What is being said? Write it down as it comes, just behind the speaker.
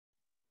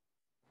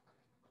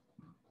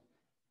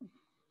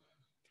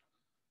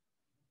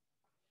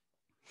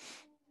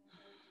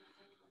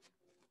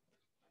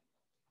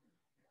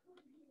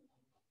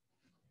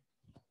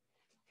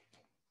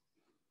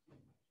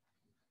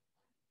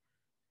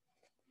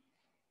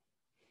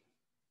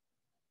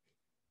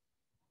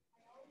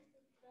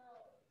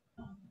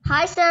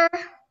Hi, sir.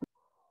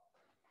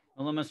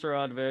 Hello, Mr.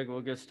 Odvig.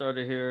 We'll get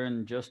started here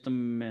in just a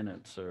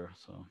minute, sir.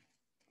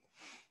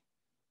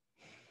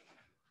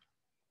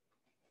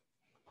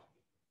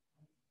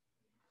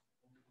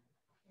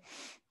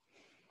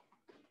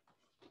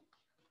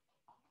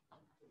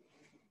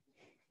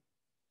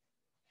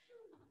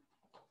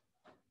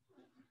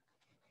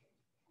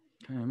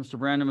 Okay, Mr.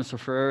 Brandon, Mr.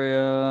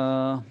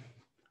 Ferreira.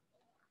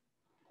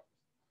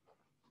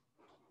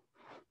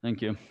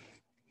 Thank you.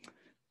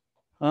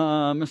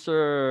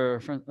 You're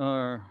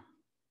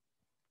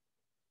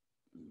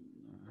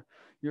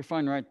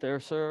fine right there,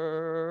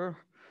 sir.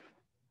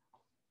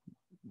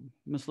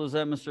 Miss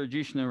Lizette, Mr.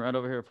 Ajishnu, right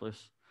over here,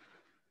 please.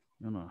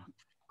 I'm gonna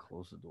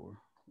close the door,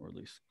 or at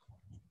least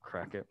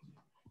crack it.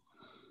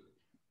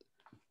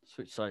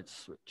 Switch sides,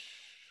 switch.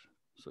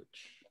 Let's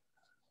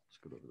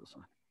go over this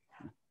side.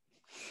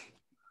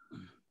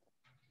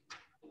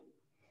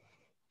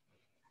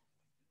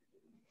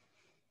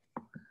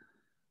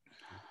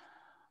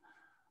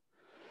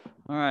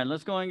 All right,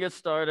 let's go and get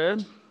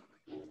started.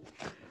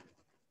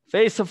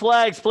 Face the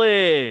flags,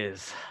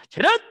 please.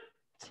 Chirut!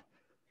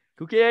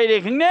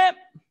 Kukiaide Kingnep.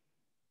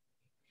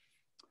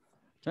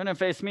 Turn and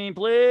face me,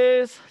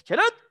 please.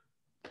 Chirut!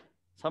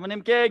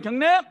 Samanimke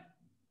Kingnep.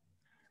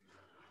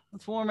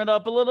 Let's warm it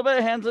up a little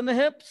bit. Hands on the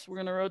hips. We're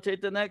going to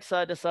rotate the neck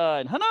side to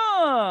side.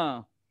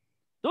 Hana!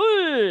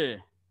 Dui!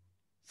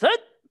 Set!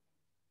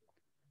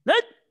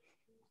 Net!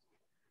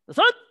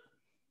 Set!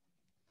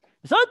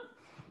 Set!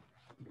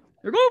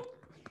 Here go!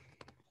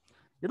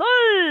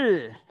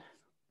 Yadai!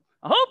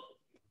 Ahop!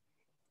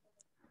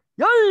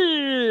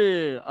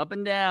 Yay! Up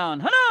and down.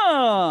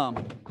 Hana!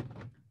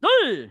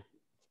 Dui!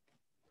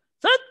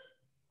 Set!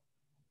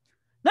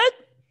 Net!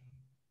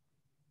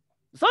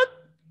 Set!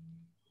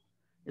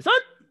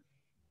 Set!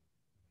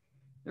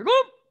 Here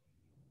go!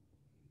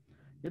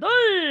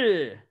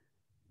 Yadai!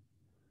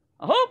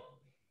 Ahop!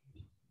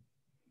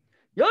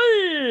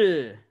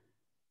 Yay!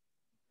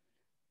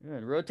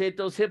 Good. Rotate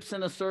those hips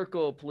in a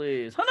circle,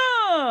 please.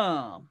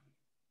 Hana!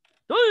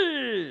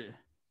 Dui!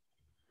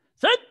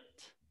 Set!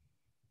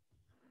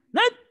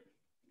 Net!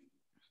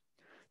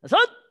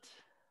 Set!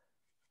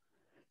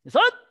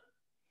 Set!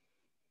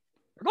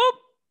 Here go!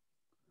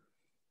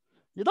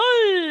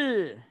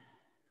 Yadai!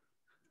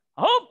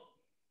 Ahop!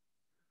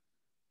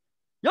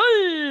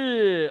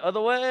 Yay!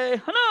 Other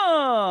way.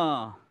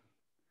 Hana!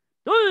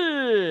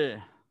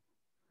 Dui!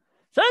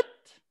 Set!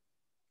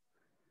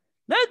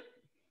 Net!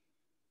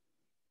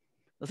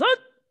 Set!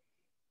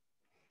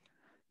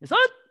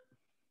 Set!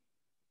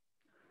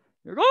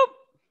 Here go!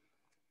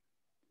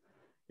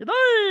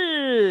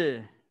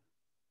 Yadai!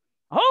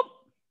 Ahop!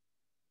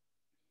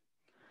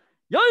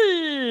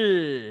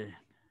 Yay!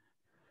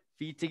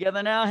 Feet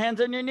together now, hands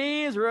on your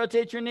knees,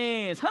 rotate your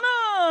knees.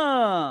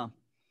 Hana!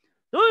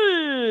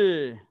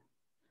 Dui!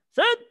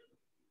 Set!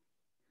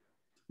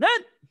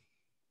 Net!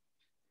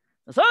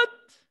 Set!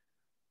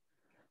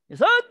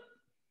 Set!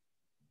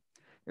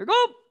 Here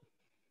go!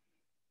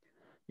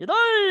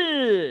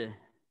 Yadai!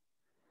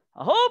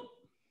 Ahop!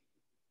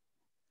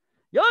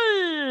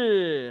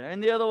 Yay!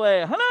 And the other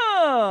way.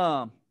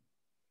 Hana!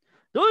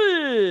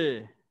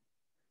 Dui!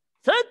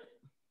 Set!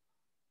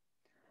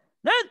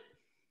 Net!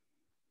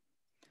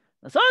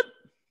 Set!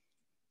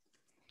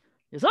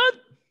 Set!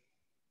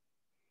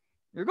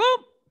 Here go!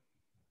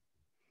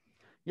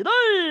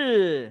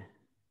 Yadai!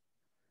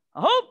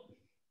 Ahop!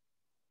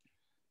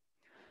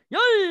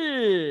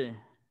 Yay!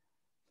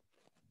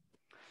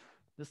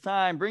 This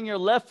time, bring your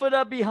left foot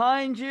up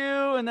behind you,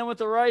 and then with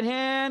the right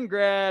hand,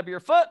 grab your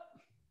foot.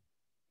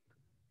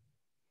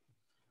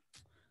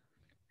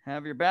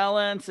 Have your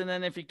balance, and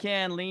then if you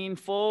can, lean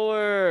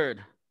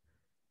forward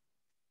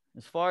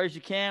as far as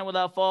you can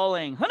without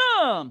falling.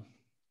 Hana!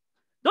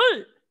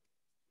 Dui!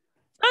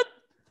 Set!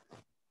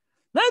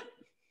 Net!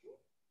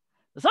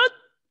 Set!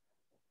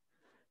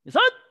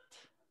 Set!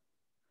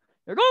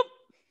 Here go!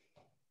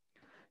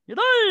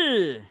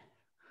 Yadai!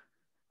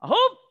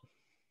 Ahop!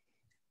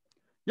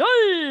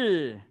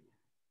 Yay!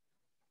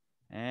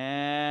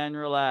 And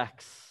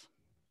relax.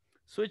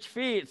 Switch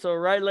feet. So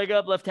right leg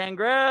up, left hand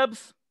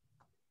grabs.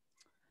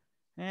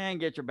 And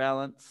get your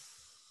balance.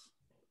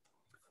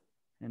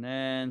 And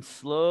then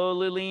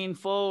slowly lean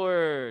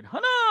forward.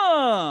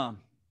 Hana!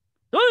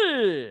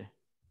 Dui!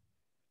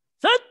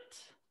 Set!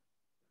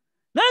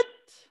 Net!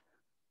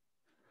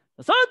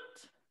 Set!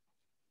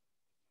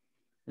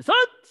 Set!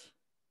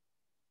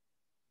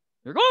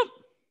 Here go!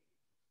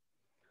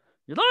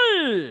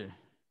 Yadai!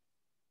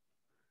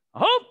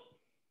 Ahop!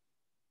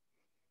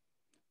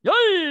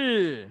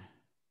 Yay!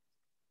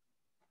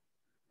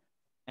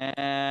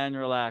 And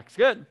relax.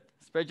 Good.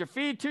 Spread your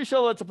feet 2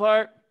 shoulders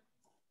apart.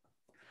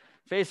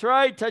 Face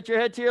right. Touch your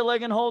head to your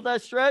leg and hold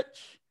that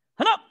stretch.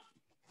 And up.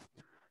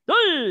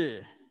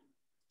 Dui!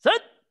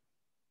 Set!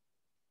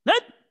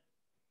 Net!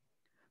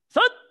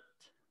 Set!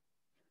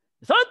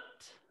 Set!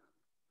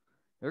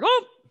 Here we go!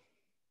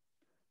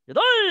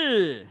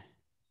 Yadai!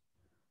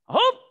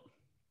 Ahop!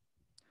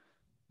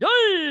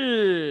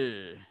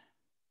 Yay!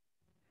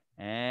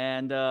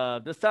 And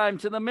this time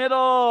to the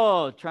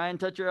middle. Try and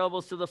touch your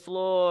elbows to the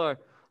floor.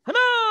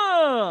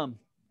 하나,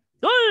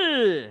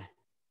 둘,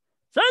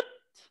 셋,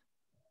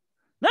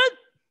 넷,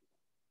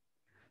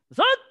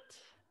 다섯,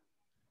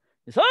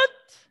 여섯,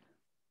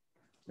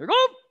 일곱,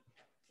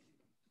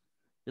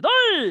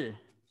 여덟,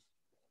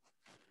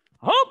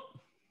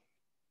 아홉,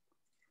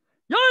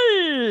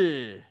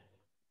 열.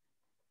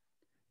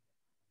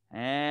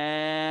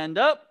 And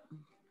up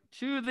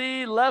to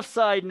the left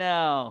side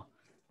now.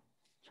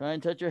 Try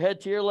and touch your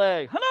head to your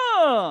leg.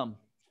 하나,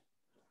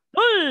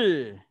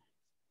 둘,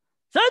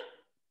 셋,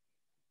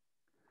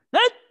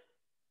 넷,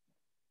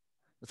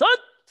 다섯,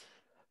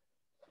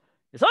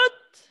 여섯,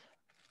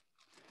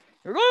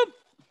 일곱,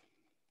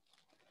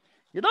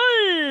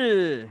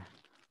 여덟,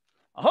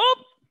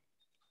 아홉,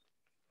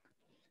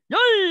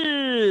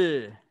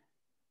 열.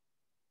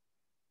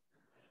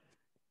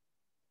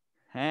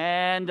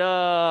 Hand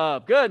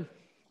up. Good.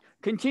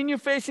 Continue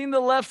facing the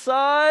left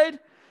side.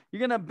 You're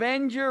going to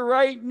bend your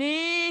right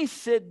knee.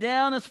 Sit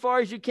down as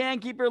far as you can.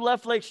 Keep your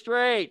left leg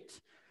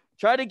straight.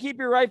 Try to keep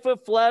your right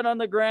foot flat on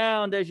the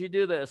ground as you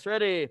do this.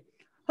 Ready?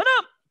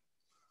 하나,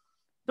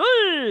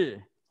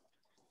 둘,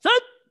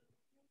 셋,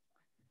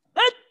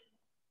 넷,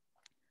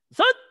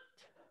 다섯,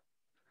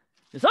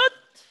 여섯,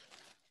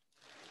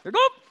 일곱,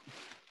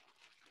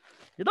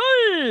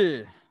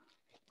 여덟,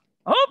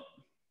 아홉,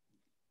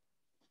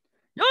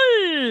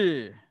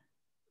 열.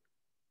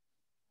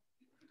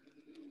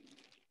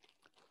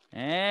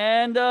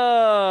 And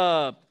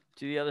up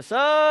to the other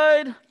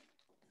side.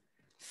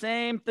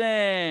 Same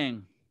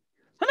thing.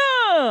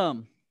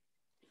 하나,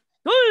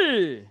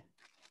 둘,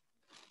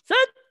 셋,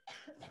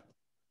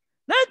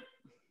 넷,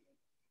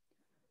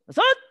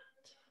 다섯,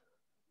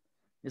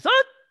 여섯,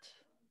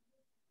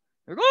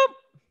 일곱,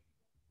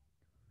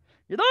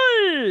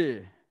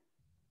 여덟,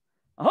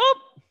 아홉,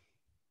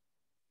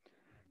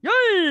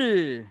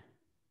 열.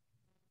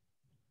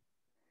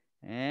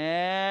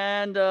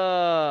 And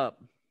up.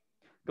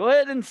 Go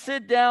ahead and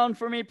sit down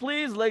for me,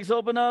 please. Legs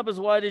open up as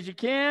wide as you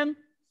can.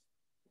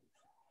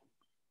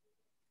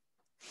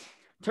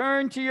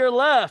 Turn to your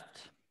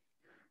left.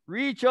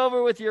 Reach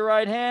over with your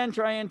right hand.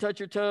 Try and touch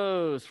your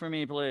toes for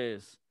me,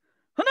 please.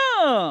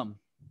 하나,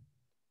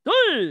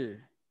 둘,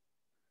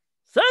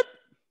 셋,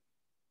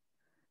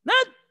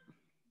 넷,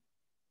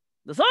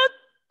 다섯,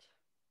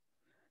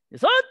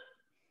 여섯,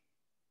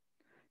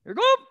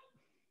 일곱,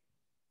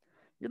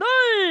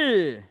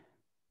 여덟,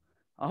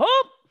 아홉,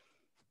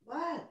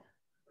 What?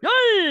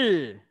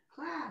 열.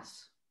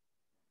 Class.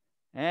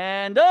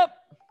 And up.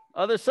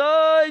 Other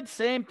side.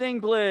 Same thing,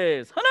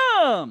 please.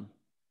 하나,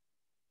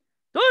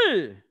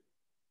 둘,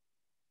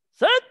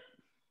 셋,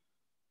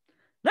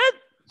 넷,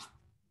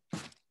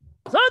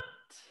 다섯,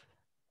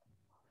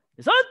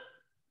 여섯,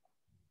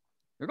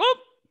 일곱,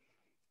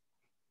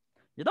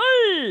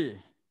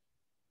 여덟,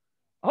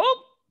 아홉,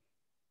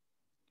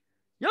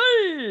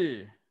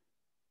 열.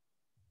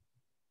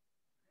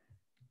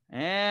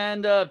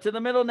 And up to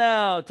the middle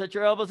now. Touch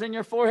your elbows in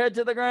your forehead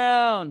to the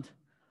ground.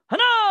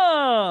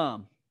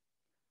 하나,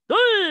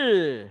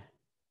 둘,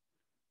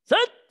 셋,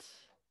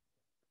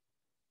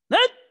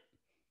 넷,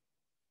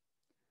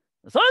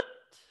 다섯,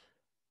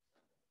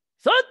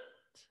 여섯,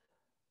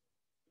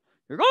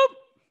 일곱,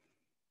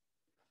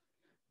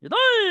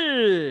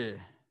 여덟,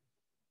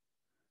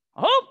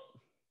 아홉,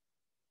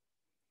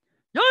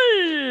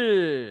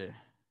 열.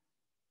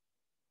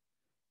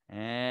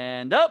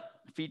 And up.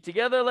 Feet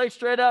together, legs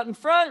straight out in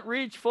front.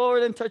 Reach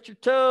forward and touch your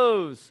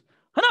toes.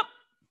 하나,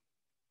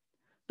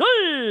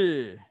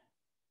 둘,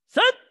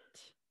 셋,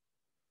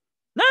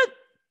 넷,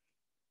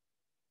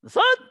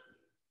 다섯,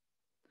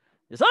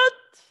 여섯,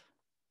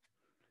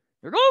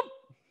 일곱,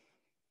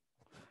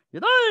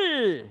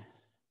 여덟,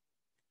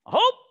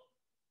 아홉,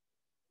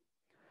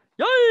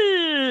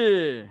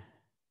 열.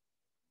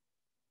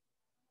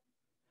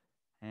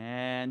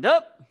 And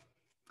up.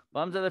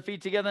 Bums of the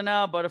feet together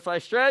now. Butterfly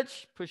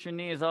stretch. Push your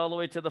knees all the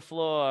way to the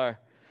floor.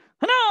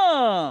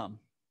 하나,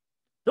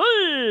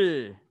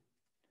 둘,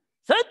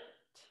 셋,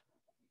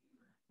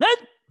 넷,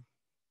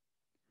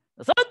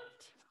 다섯,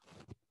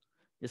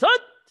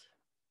 여섯,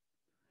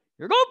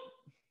 일곱,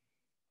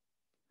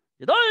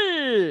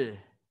 여덟,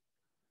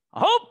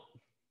 아홉,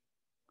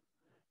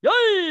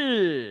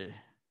 열.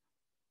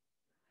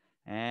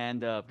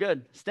 And up.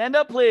 Good. Stand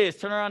up, please.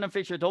 Turn around and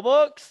fix your toe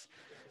books.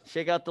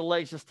 Shake out the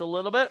legs just a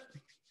little bit.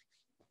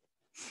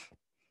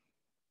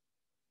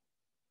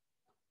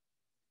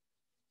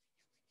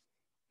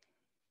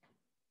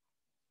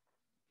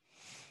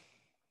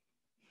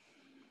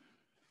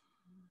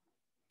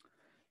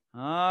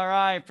 All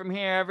right, from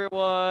here,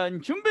 everyone,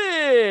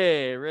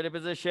 준비, ready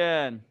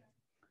position.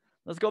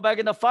 Let's go back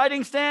into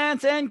fighting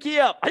stance and key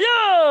up.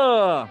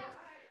 All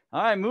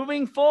right,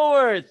 moving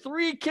forward,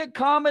 three kick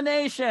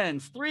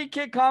combinations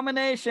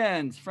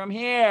from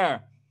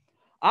here.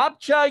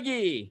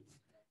 앞차기,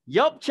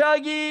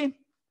 옆차기,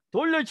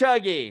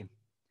 돌려차기.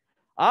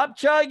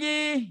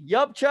 앞차기,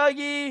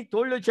 옆차기,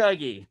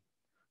 돌려차기.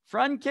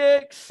 Front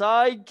kick,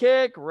 side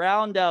kick,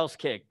 roundhouse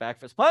kick.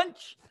 Back fist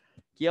punch.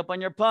 Key up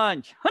on your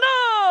punch.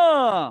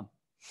 하나.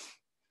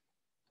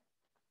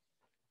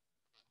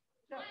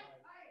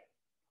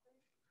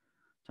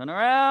 Turn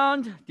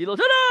around. 뒤로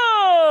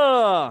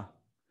전화.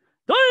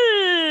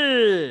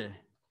 둘.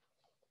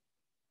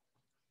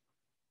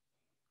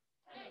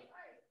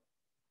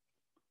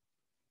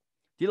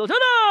 뒤로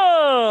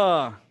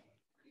전화.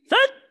 셋.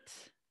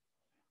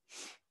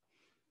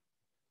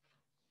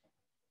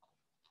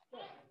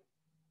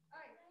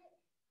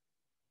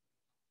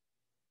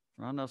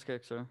 Roundhouse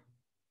kick, sir.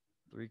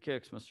 3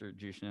 kicks, Mr.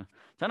 Jishnu.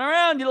 Turn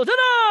around. 뒤로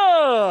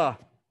전화.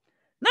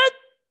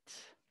 넷.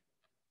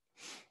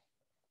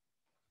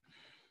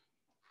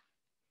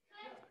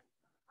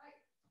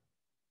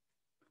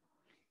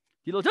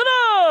 뒤로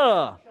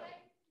전화.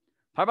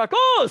 발 바꿔.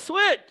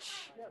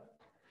 Switch.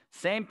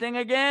 Same thing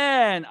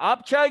again.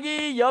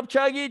 앞차기,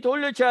 옆차기,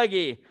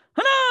 돌려차기.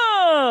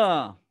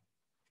 하나.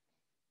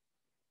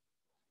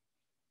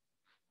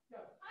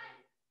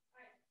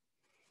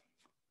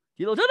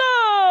 뒤로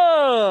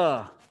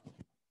전화.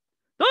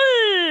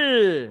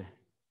 둘.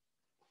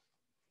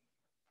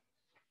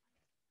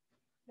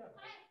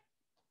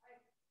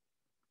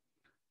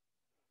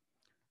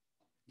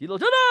 뒤로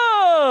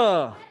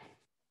전화.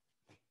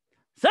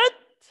 셋.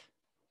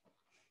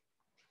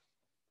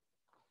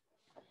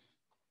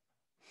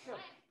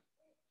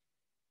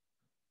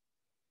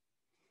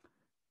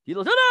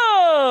 뒤로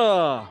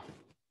전화.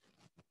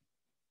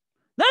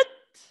 넷.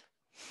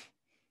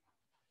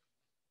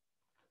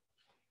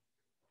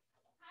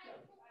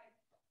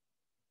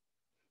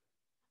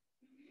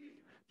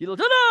 뒤로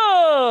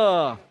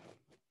전화.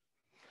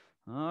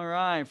 All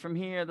right, from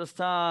here this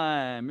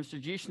time,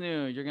 Mr.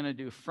 Jishnu, you're going to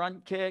do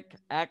front kick,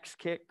 axe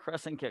kick,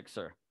 crescent kick,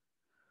 sir.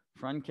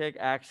 Front kick,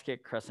 axe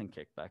kick, crescent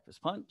kick, back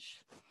fist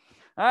punch.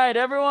 All right,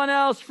 everyone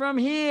else from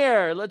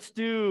here, let's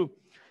do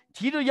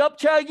뒤로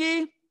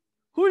옆차기,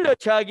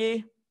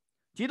 훌려차기,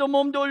 뒤로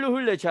몸 돌려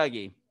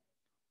훌려차기.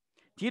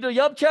 뒤로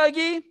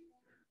옆차기,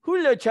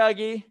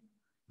 훌려차기,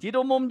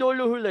 뒤로 몸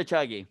돌려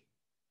훌려차기.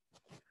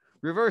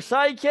 Reverse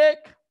side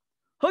kick,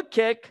 hook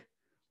kick,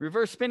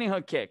 reverse spinning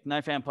hook kick,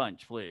 knife hand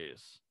punch,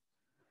 please.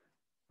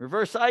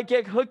 Reverse side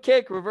kick, hook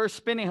kick, reverse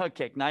spinning hook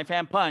kick, knife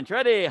hand punch.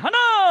 Ready?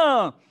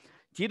 하나!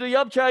 뒤로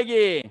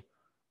옆차기,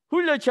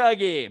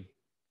 훌려차기.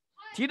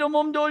 뒤로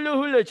몸 돌려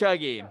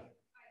훌려차기.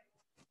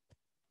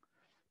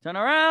 Turn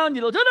around,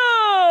 뒤로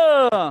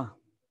전화.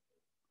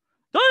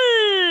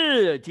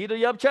 둘!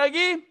 뒤로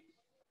옆차기,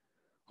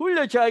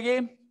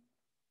 훌려차기.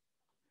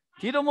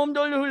 뒤로 몸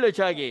돌려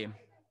훌려차기.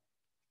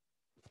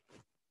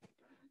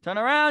 Turn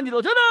around,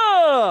 뒤로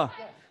전화.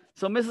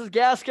 So Mrs.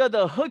 Gaska,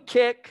 the hook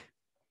kick.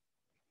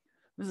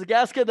 Mrs.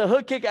 Gaska, the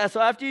hook kick. So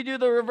after you do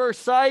the reverse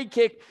side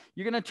kick,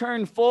 you're going to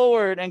turn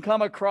forward and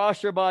come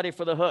across your body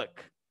for the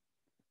hook.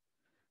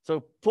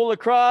 So pull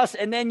across,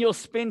 and then you'll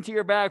spin to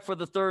your back for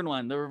the third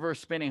one, the reverse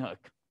spinning hook.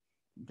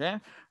 Okay?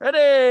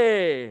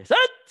 Ready, set.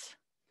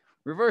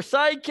 Reverse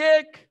side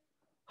kick,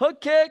 hook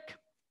kick,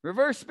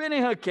 reverse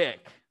spinning hook kick.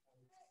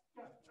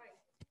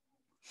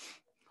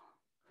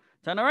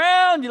 Turn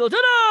around, 뒤로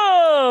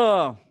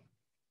전화.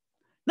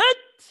 넷.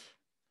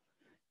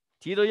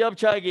 뒤로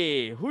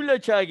옆차기,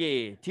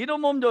 훌려차기, 뒤로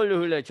몸 돌려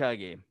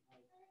훌려차기.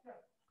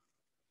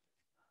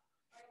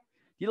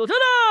 뒤로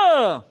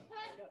전화.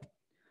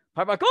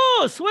 발 바꿔,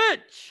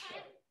 switch.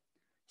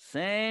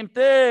 Same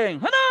thing.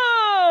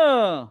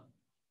 하나.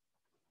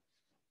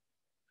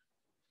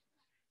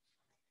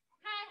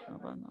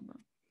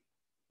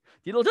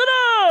 뒤로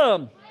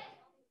전화.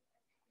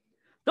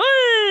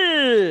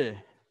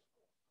 둘.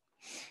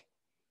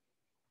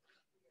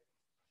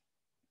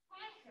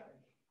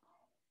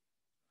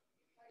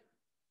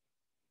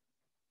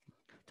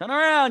 Turn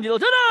around, 뒤로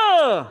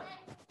전화.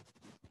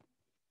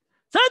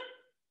 셋.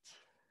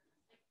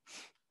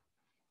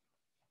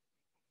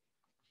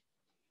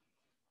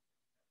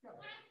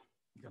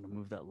 You gotta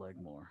move that leg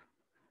more.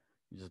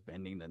 You're just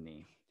bending the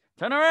knee.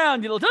 Turn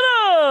around, 뒤로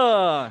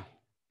전화.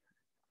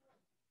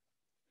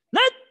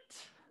 넷.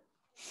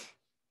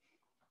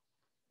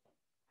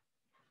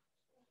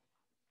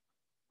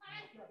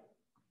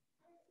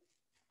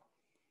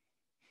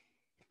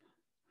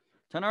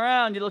 Turn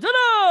around, 뒤로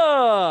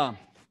전화.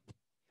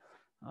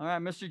 All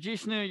right, Mr.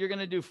 Jishnu, you're going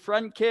to do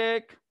front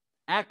kick,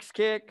 axe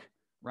kick,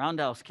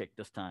 roundhouse kick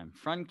this time.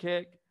 Front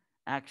kick,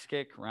 axe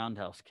kick,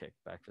 roundhouse kick,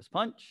 back fist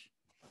punch.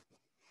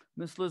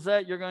 Miss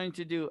Lizette, you're going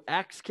to do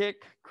axe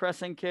kick,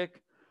 crescent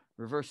kick,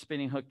 reverse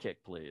spinning hook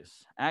kick,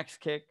 please. Axe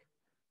kick,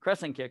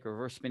 crescent kick,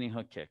 reverse spinning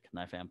hook kick,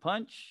 knife hand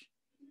punch.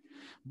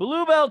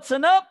 Blue belts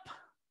and up.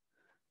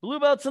 Blue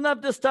belts and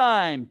up this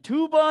time.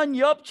 2번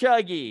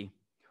옆차기,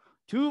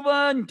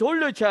 2번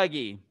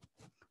돌려차기,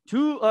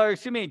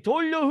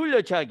 돌려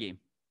훌려차기.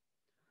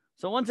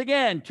 So once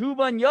again,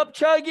 2번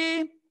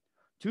옆차기,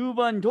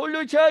 2번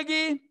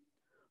돌려차기,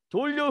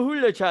 돌려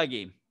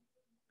훌려차기.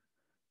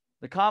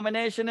 The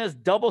combination is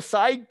double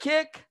side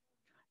kick,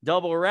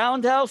 double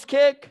roundhouse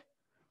kick,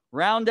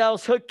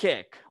 roundhouse hook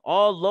kick.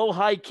 All low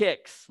high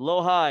kicks.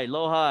 Low high,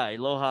 low high,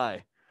 low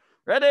high.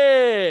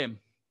 Ready?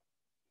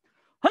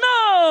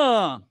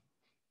 하나.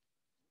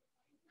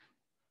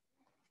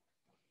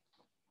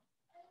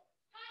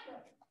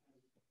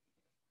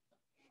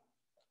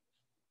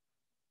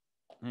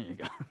 There you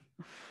go.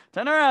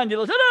 Turn around,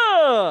 뒤로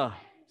전화.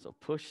 So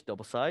push,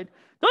 double side.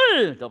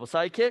 Double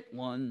side kick.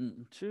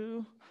 1,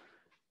 2.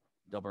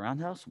 Double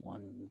roundhouse.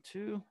 1,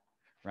 2.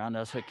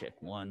 Roundhouse hook kick.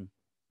 1,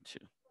 2.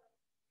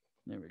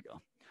 There we go.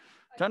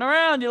 Turn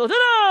around.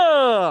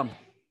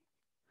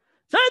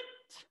 Set.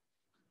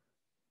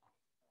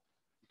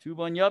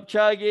 2번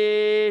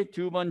옆차기.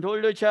 2번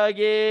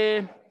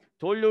돌려차기.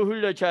 돌려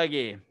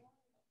흘려차기.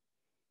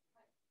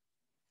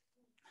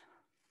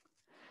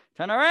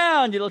 Turn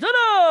around.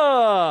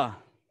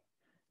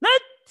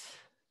 Net.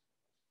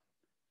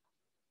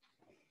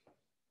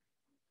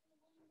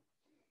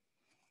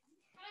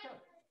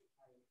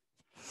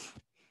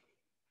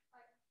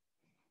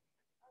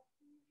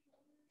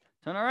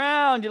 Turn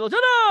around.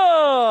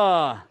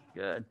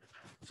 Good.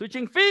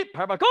 Switching feet.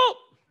 발 바꿔.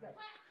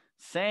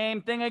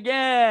 Same thing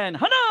again.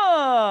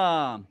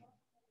 하나.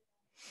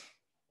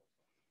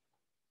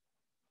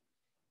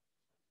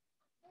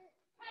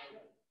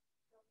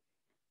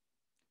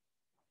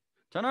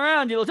 Turn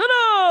around.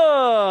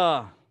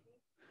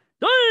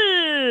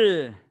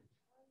 둘.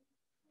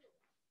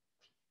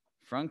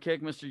 Front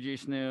kick, Mr.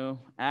 Jisnu.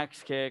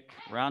 Axe kick.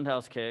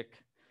 Roundhouse kick.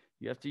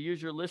 You have to use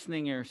your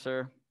listening ear,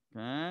 sir.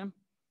 Okay.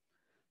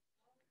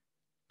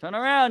 Turn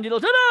around. Set.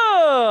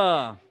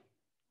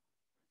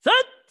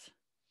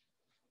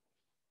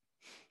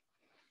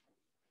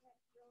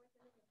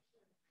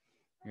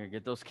 You gotta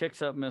get those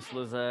kicks up, Miss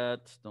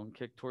Lizette. Don't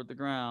kick toward the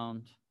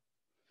ground.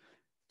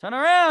 Turn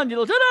around.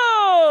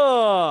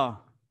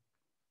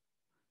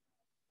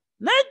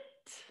 Net.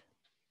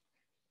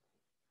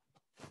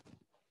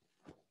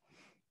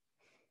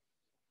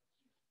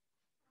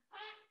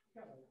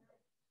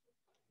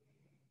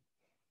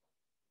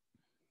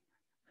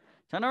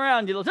 Turn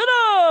around. All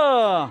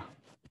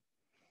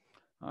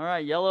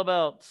right, yellow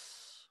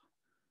belts.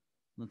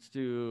 Let's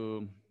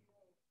do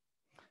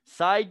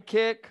side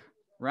kick,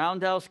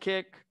 roundhouse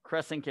kick,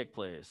 crescent kick,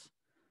 please.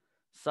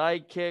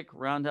 Side kick,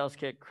 roundhouse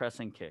kick,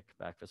 crescent kick.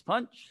 Back fist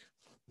punch.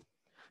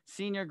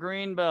 Senior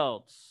green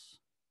belts.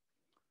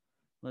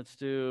 Let's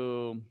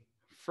do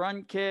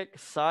front kick,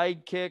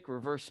 side kick,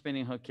 reverse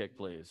spinning hook kick,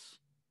 please.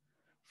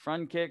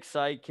 Front kick,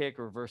 side kick,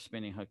 reverse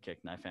spinning hook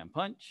kick, knife hand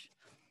punch.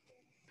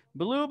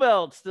 Blue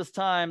belts this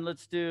time.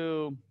 Let's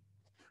do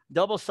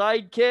double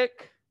side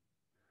kick,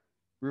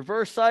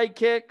 reverse side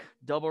kick,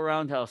 double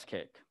roundhouse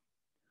kick.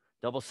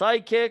 Double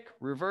side kick,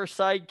 reverse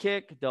side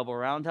kick, double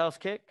roundhouse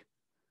kick.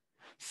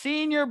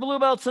 Senior blue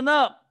belts and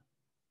up.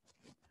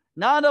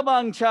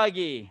 나다방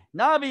차기,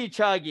 나비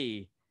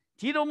차기,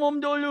 뒤로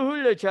몸 돌려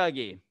흘려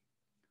차기.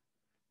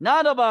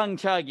 나다방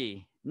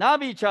차기,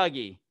 나비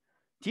차기,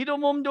 뒤로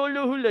몸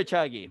돌려 흘려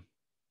차기.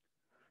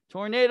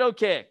 Tornado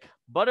kick,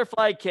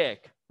 butterfly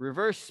kick,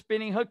 reverse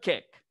spinning hook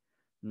kick,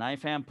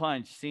 knife hand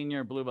punch,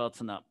 senior blue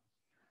belts and up.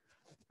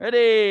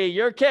 Ready,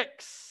 your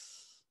kicks.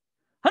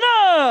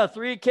 Hana,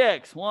 3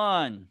 kicks,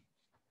 1.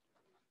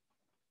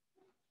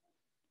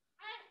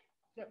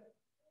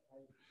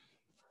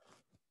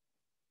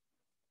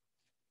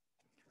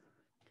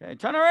 Okay,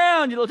 turn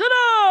around.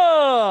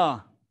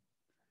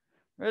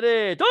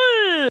 Ready,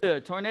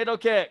 둘, tornado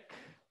kick.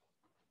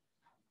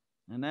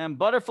 And then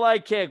butterfly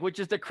kick, which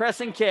is the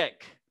crescent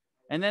kick.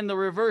 And then the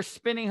reverse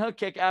spinning hook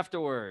kick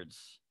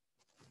afterwards.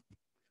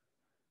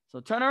 So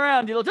turn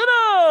around.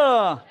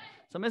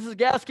 So Mrs.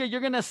 Gasket, you're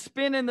going to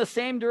spin in the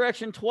same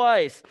direction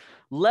twice.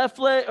 Left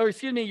leg, or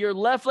excuse me, your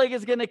left leg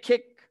is going to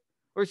kick,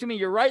 or excuse me,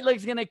 your right leg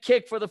is going to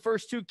kick for the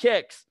first 2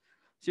 kicks.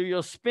 So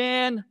you'll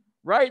spin,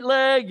 right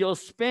leg, you'll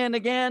spin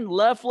again,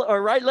 left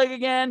or right leg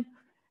again,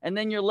 and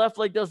then your left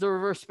leg does the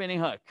reverse spinning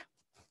hook.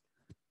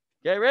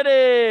 Okay,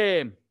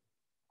 ready?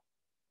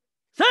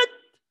 Set.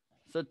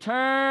 So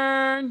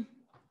turn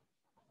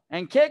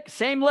and kick.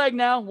 Same leg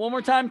now. One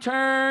more time.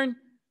 Turn.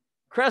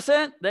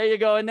 Crescent. There you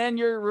go. And then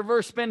your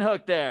reverse spin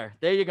hook there.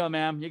 There you go,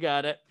 ma'am. You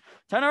got it.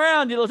 Turn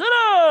around. Net.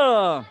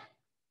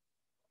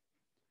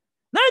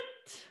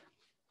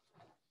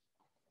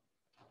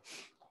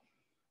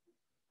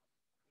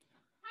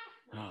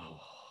 Oh,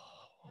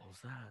 what was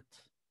that?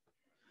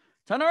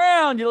 Turn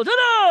around.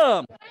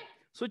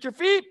 Switch your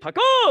feet.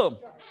 바꿔.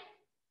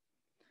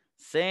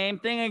 Same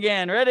thing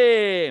again.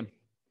 Ready?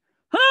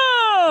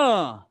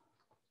 Ha!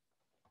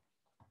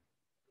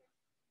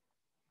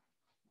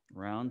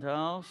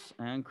 Roundhouse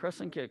and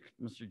crescent kick,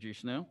 Mr.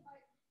 Jishnu.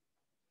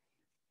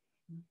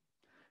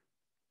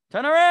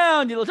 Turn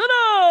around. 둘.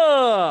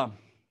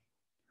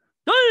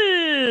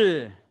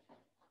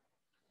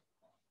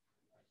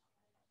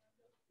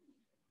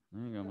 There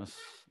you go, Miss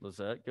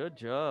Lizette. Good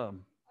job.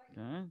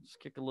 Okay, just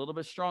kick a little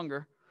bit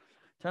stronger.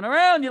 Turn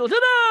around.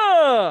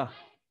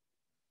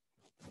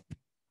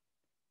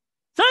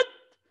 Set.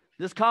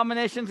 This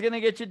combination is going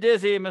to get you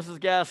dizzy, Mrs.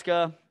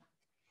 Gaska.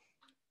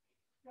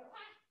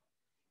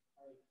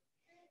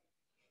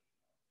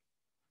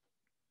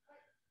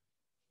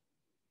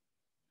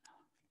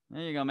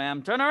 There you go,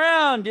 ma'am. Turn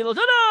around.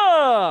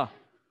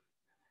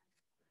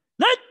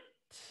 Net.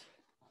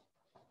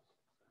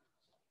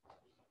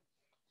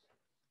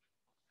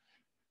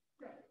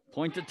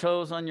 Point the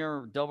toes on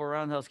your double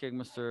roundhouse kick,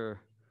 Mr.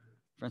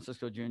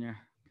 Francisco Jr.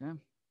 Okay.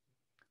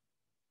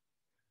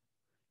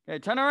 Okay,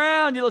 turn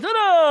around.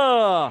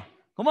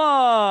 Come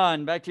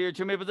on. Back to your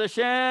chumi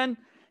position.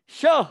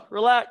 Show.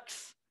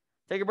 Relax.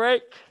 Take a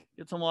break.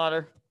 Get some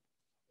water.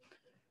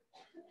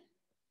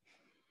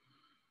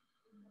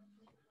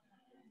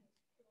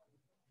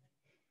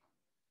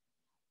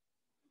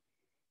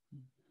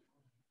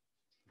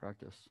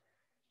 Practice.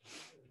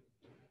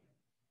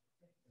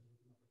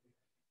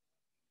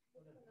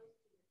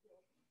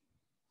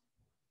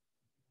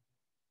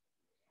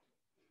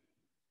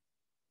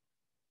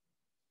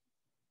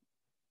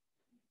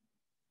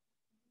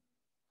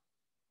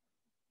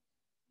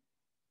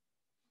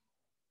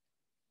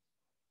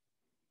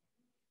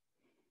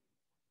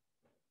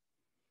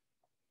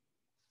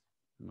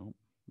 Nope,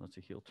 that's a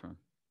heel turn.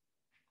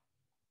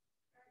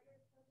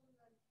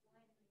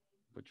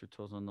 Put your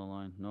toes on the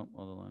line. Nope,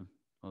 other line,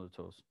 other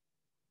toes.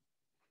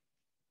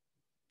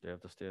 They have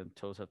to stay.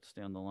 Toes have to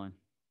stay on the line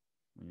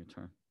when you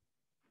turn.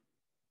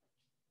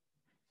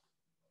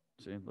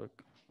 See,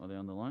 look, are they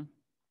on the line?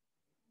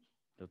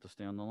 They have to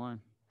stay on the line.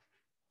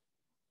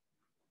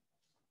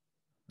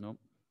 Nope.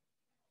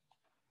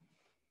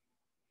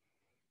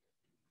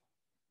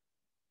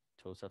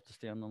 Toes have to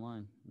stay on the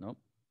line. Nope.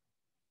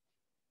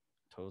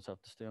 Toes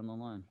have to stay on the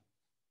line.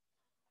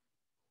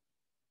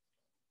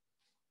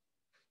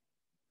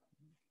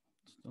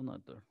 Still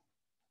not there.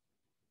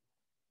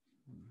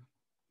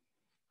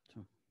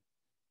 Two.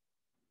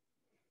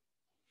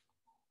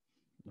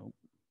 Nope.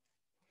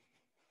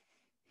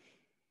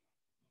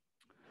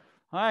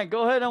 All right,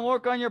 go ahead and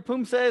work on your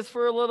Poomsaes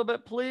for a little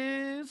bit,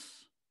 please.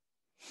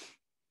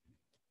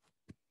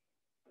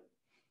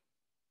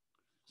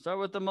 Start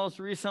with the most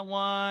recent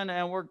one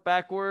and work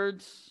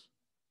backwards.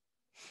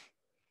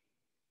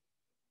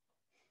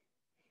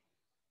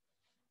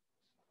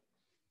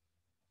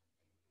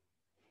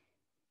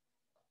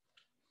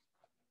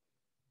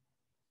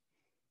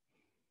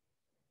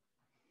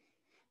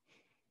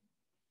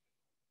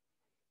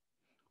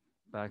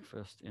 Back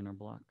fist, inner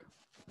block.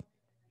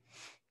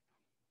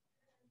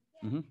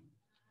 Mm-hmm.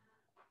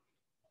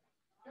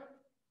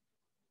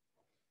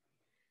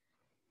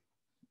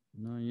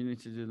 No, you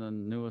need to do the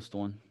newest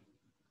one.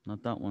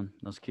 Not that one.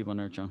 Let's keep on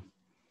there, John.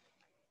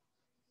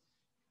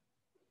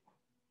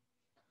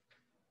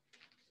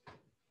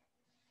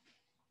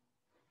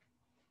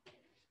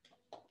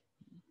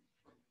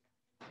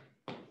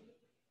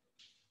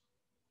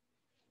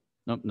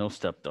 Nope, no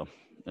step though.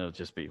 It'll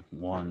just be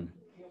 1,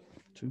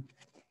 2.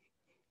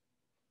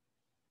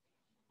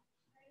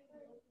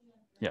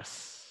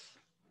 Yes.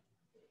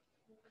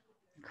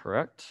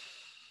 Correct.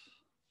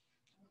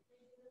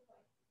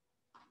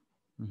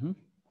 Mm-hmm.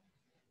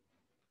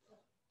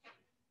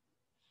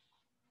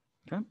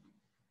 Okay.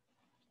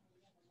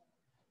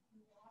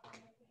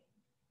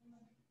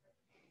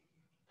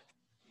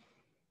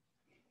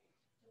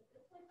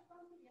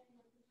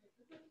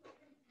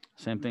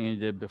 Same thing you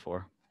did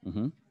before.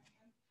 Mm-hmm.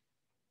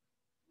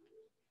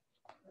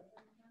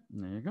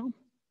 There you go.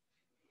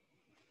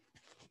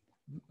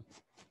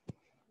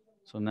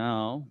 So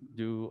now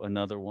do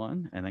another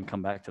one and then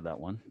come back to that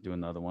one. Do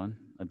another one,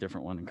 a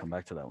different one, and come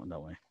back to that one that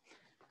way.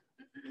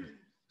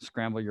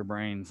 Scramble your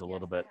brains a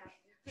little bit.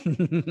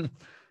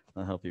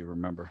 That'll help you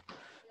remember.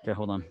 Okay,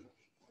 hold on.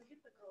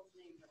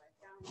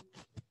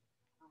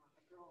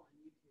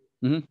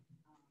 Mm-hmm.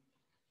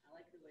 I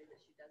like the way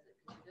that she does it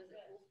because she does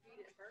it full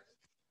speed at first.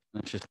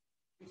 And just,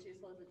 And she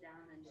slows it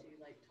down and she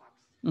like talks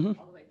mm-hmm.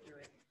 all the way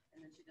through it,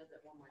 and then she does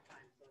it one more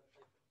time. So it's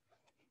like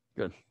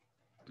Good.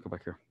 Let's go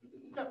back here.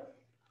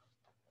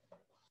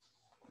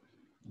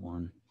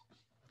 1.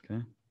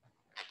 Okay.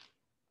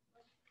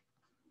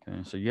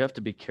 Okay. So you have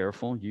to be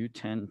careful. You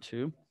tend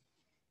to.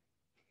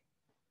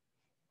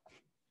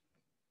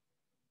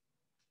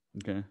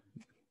 Okay.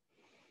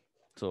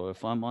 So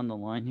if I'm on the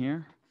line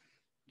here,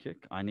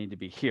 kick, I need to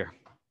be here.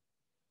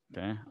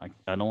 Okay.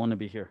 I don't want to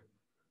be here.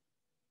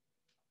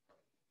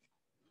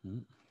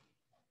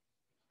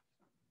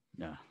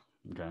 Yeah.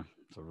 Okay.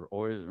 So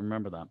always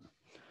remember that,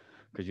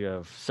 because you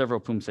have several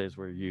Poomsaes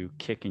where you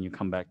kick and you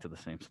come back to the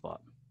same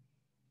spot.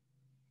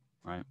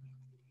 Right.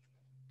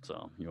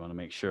 So you want to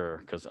make sure,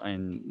 because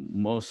in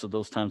most of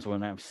those times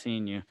when I've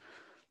seen you,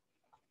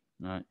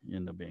 you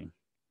end up being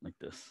like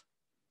this,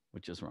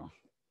 which is wrong.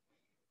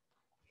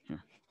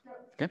 Here.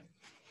 Okay.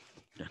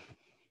 Yeah.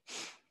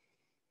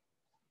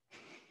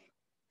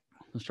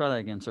 Let's try that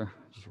again, sir.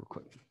 Just real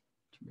quick.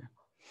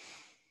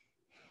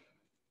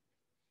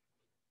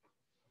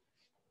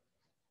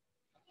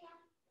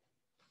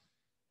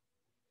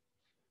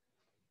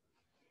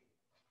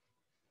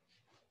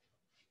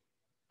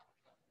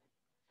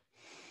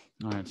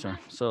 All right, sir.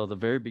 So the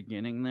very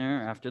beginning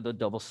there, after the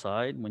double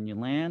side, when you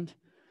land,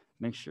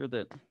 make sure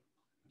that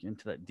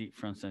into that deep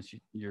front stance,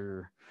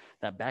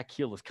 that back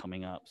heel is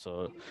coming up.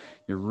 So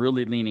you're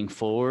really leaning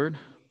forward.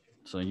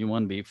 So you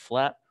want to be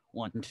flat,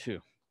 1,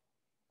 2.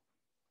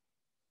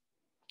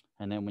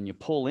 And then when you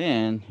pull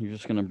in, you're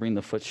just going to bring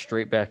the foot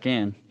straight back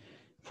in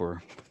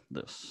for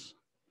this.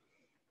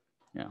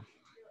 Yeah.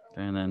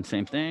 Okay, and then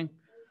same thing.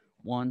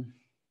 1,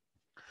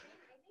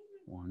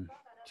 1,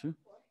 2.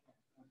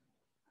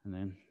 And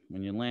then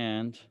when you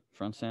land,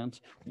 front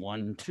stance,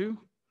 1, 2,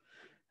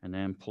 and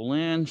then pull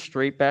in,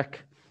 straight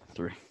back,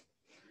 3.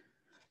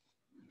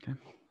 Okay,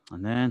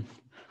 and then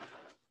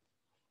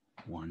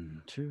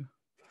 1, 2,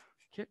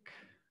 kick,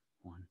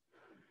 1.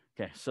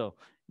 Okay, so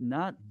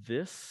not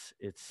this,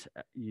 it's,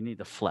 you need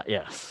the flat,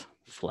 yes,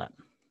 flat.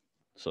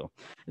 So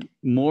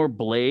more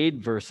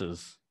blade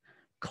versus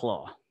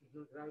claw.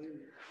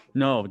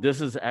 No, this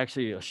is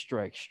actually a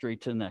strike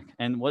straight to the neck.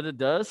 And what it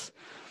does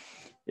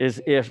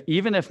is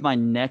even if my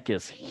neck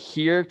is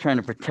here trying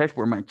to protect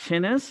where my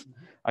chin is,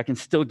 I can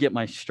still get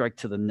my strike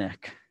to the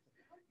neck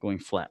going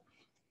flat.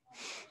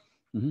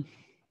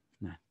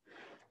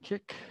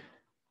 Kick.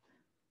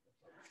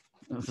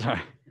 Oh,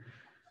 sorry.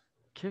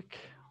 Kick.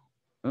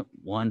 Oh,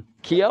 1.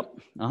 Key up.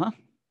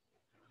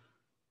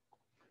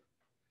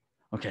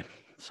 Okay.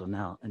 So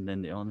now, and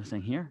then the only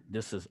thing here,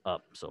 this is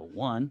up. So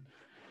 1,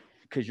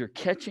 because you're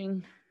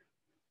catching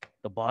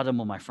the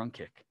bottom of my front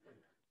kick.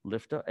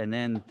 Lift up, and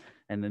then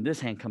this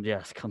hand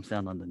comes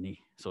down on the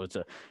knee. So it's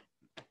a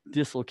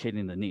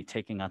dislocating the knee,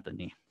 taking out the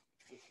knee.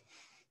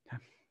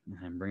 Okay. And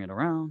then bring it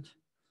around.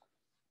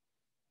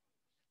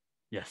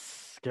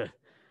 Yes, good.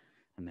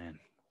 And then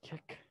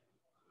kick.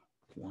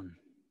 1.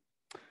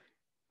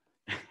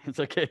 It's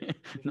okay.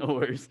 No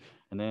worries.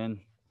 And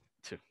then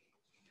 2.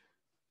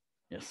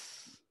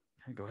 Yes.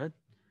 Okay, go ahead.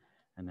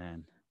 And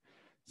then,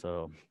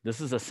 so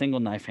this is a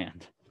single knife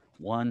hand.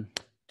 1,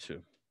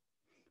 2.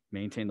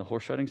 Maintain the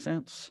horse riding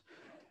stance.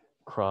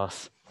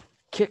 Cross,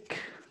 kick.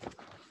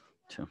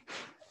 2.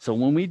 So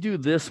when we do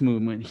this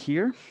movement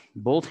here,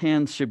 both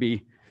hands should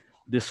be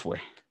this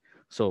way.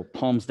 So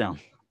palms down.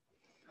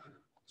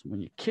 So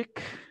when you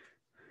kick,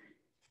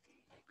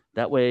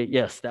 that way,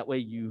 yes, that way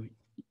you,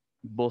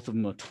 both of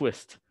them will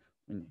twist.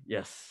 And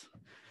yes.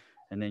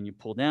 And then you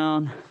pull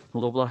down,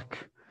 low block.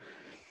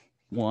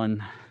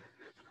 1,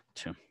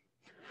 2.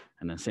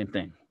 And then same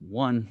thing.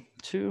 1,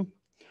 2.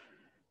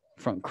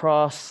 Front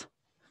cross,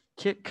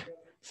 kick.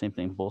 Same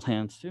thing, both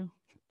hands too.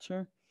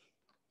 Sure.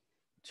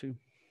 2.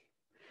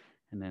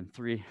 And then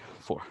 3,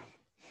 4.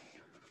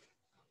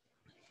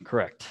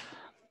 Correct.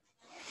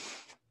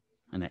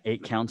 And then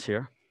 8 counts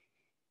here.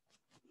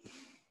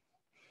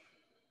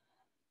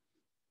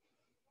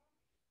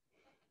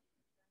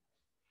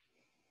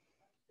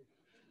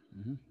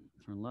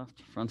 Turn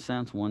left, front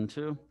stance, 1,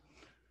 2.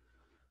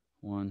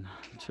 1,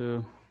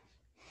 2.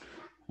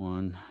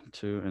 1,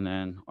 2, and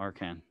then arc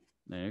hand.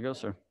 There you go,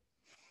 sir.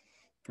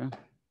 Okay.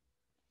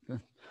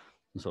 Good.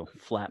 So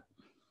flat.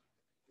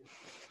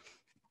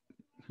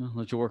 I'll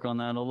let you work on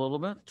that a little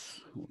bit.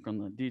 Work on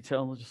the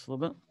detail just a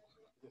little bit.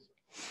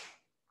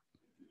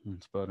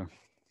 That's better.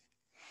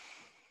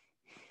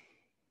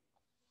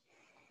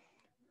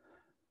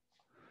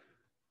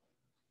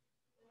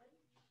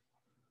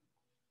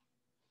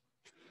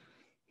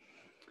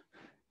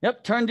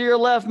 Yep, turn to your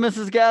left,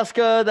 Mrs.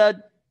 Gaska.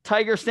 That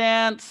tiger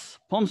stance,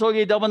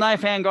 Poomsae double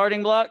knife hand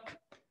guarding block.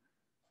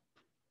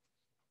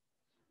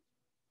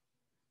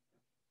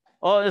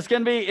 Oh, it's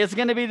gonna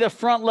be the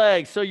front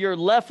leg. So your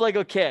left leg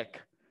will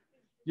kick,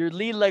 your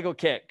lead leg will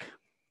kick,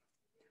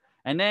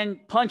 and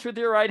then punch with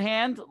your right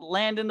hand.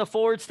 Land in the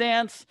forward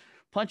stance.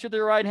 Punch with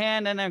your right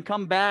hand, and then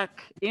come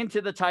back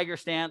into the tiger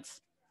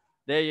stance.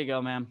 There you go,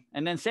 ma'am.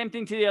 And then same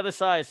thing to the other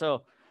side.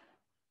 So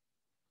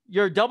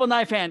your double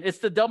knife hand. It's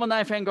the double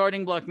knife hand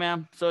guarding block,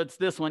 ma'am. So it's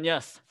this one,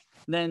 yes.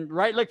 And then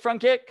right leg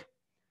front kick.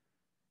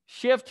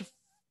 Shift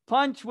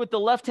punch with the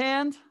left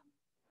hand.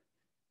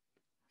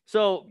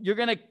 So you're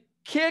gonna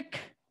kick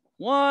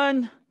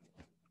 1,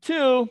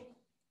 2,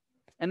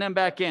 and then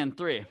back in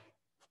 3.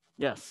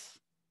 Yes.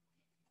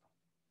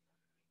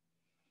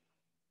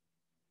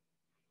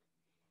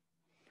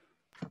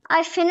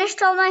 I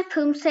finished all my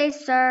Poomsae,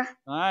 sir.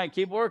 All right,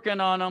 keep working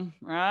on them.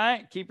 All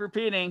right, keep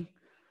repeating.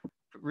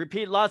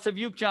 Repeat lots of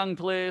yukjang,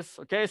 please.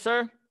 Okay,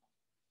 sir?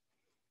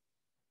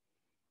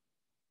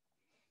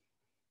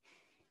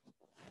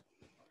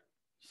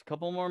 Just a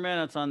couple more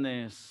minutes on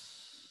these.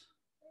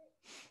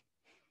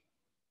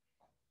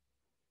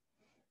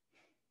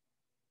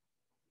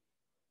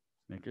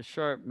 Make it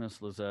sharp,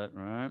 Miss Lizette,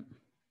 all right?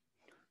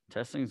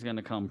 Testing is going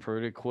to come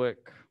pretty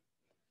quick.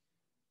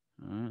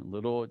 All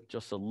right,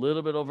 just a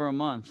little bit over a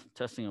month.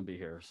 Testing will be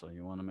here, so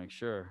you want to make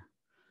sure.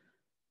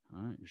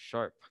 All right, you're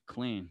sharp,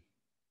 clean.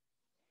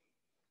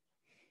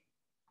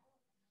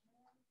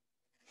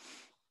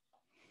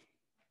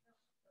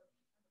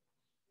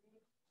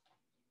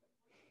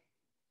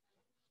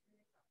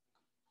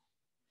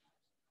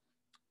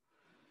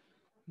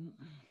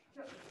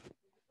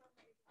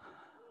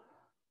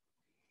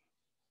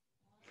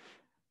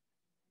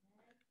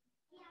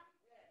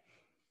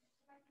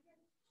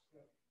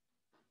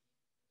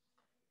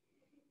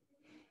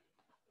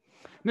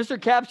 Mr.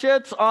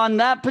 Kapchitz, on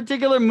that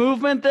particular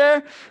movement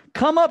there,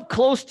 come up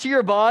close to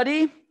your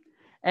body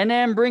and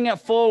then bring it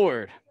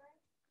forward.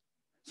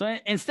 So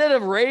instead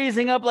of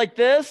raising up like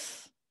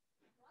this,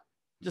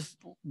 just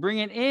bring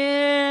it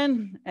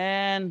in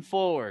and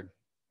forward.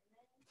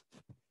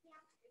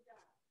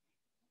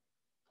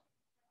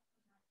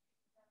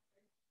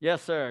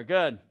 Yes, sir.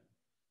 Good.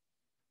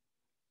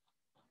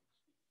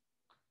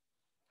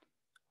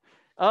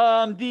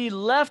 The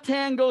left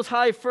hand goes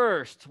high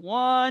first.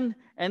 1,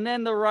 and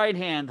then the right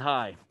hand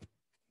high.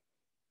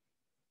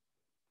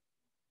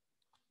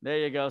 There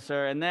you go,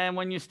 sir. And then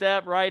when you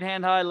step, right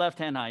hand high, left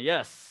hand high.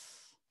 Yes.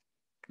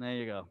 There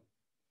you go.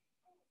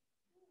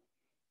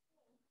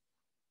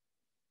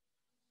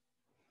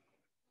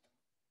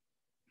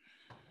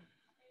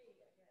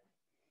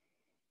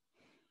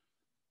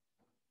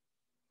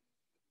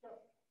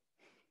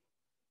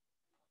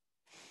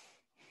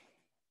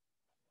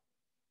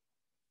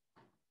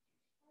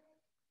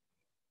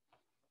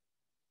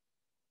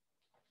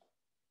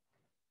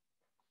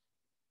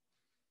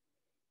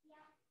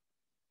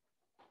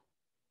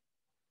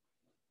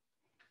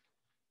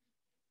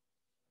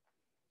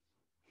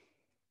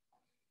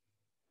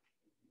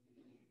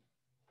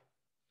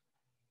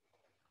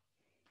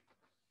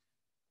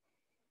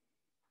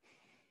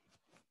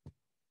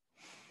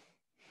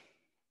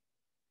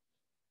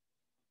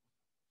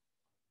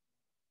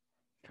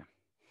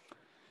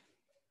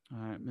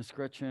 All right, Miss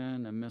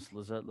Gretchen and Miss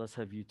Lizette, let's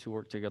have you two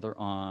work together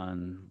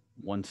on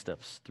 1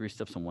 steps, 3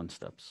 steps and 1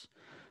 steps.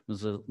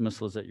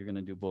 Miss Lizette, you're going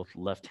to do both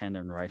left hand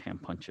and right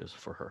hand punches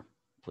for her,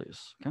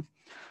 please. Okay.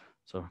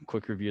 So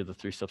quick review of the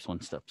 3 steps,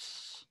 1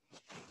 steps.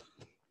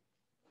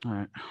 All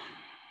right.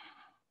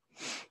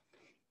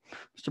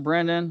 Mr.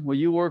 Brandon, will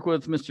you work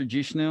with Mr.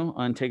 Jishnu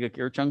on Taeguk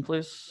Irchung,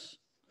 please?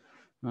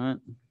 All right,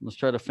 let's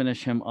try to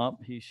finish him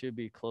up. He should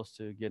be close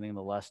to getting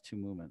the last 2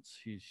 movements.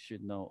 He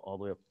should know all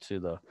the way up to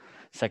the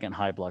second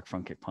high block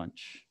front kick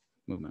punch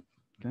movement.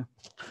 Okay,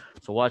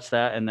 so watch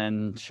that and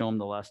then show him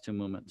the last 2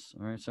 movements.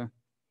 All right, sir.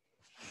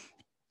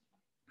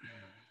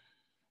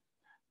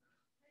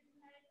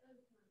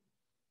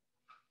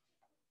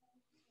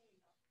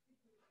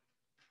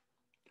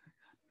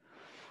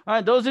 All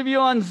right, those of you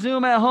on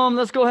Zoom at home,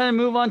 let's go ahead and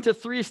move on to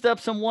 3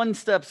 steps and 1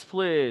 steps,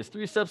 please.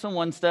 3 steps and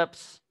 1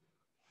 steps.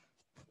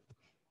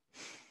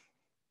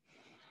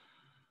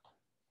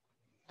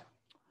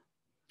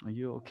 Are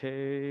you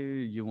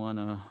okay? You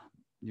wanna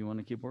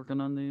keep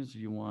working on these?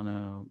 You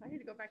wanna? I need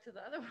to go back to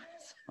the other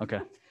ones. Okay.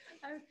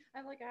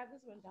 I'm like, I had this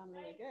one down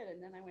really good,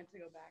 and then I went to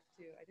go back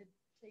to, I did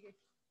Taeguk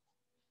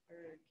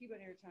or Kibun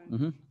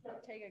Irchung,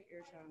 Taeguk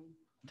Irchung.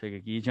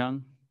 Taeguk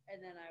Irchung.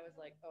 And then I was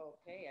like, oh,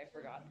 okay, I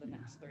forgot the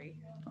next 3.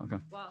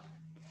 Okay. Well,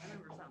 I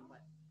remember some,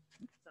 but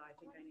so I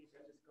think I need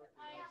to just go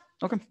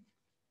through those. Okay.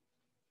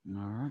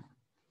 All right.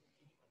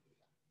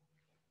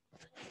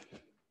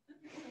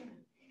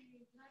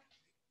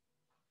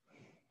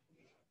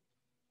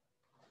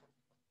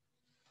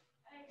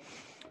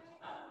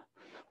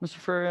 Mr.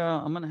 Ferrier,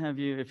 I'm going to have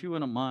you, if you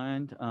wouldn't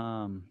mind,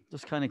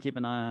 just kind of keep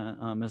an eye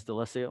on Ms.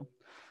 D'Alessio.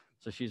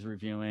 So she's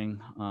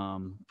reviewing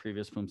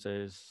previous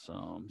Poomsaes.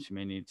 So she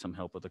may need some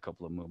help with a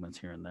couple of movements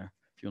here and there.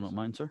 If you don't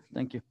mind, sir.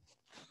 Thank you.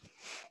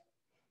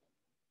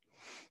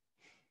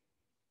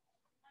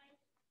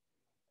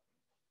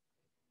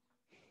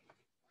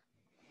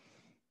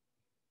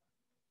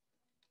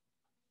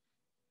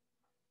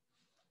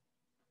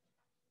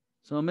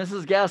 So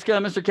Mrs.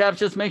 Gasca, Mr. Caps,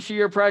 just make sure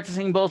you're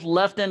practicing both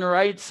left and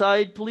right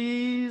side,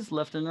 please.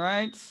 Left and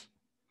right.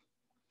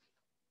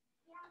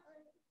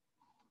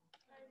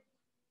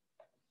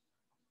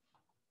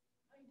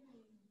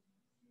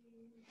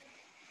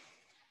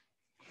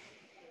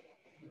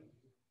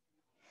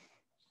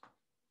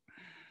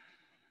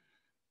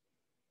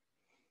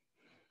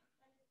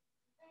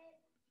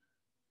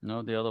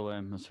 No, the other way,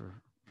 Mr.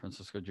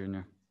 Francisco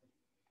Jr.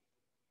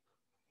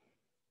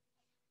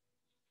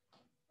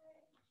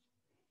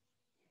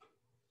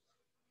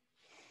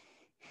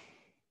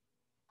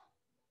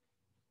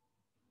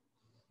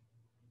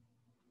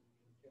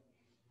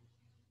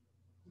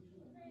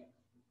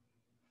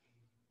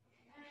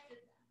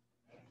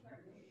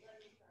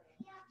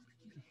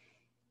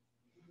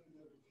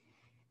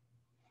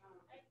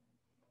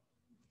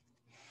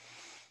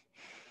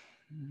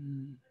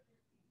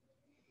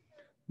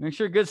 Make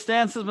sure good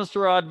stances,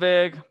 Mr.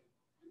 Rodvig.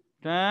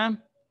 Okay.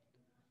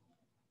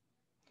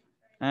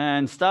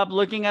 And stop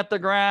looking at the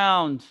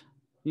ground.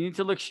 You need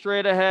to look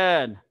straight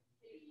ahead.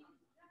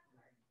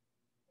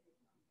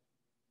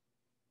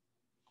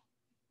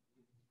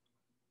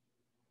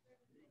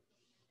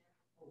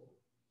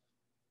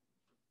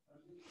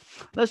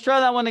 Let's try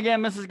that one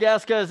again, Mrs.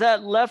 Gasca. Is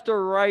that left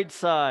or right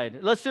side?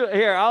 Let's do it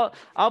here.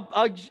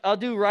 I'll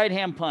do right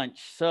hand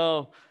punch.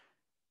 So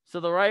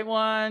the right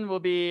one will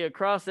be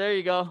across. There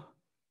you go.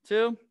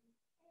 2,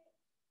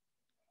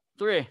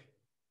 3.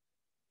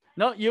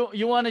 No,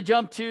 you want to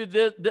jump to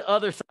the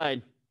other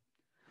side.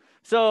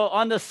 So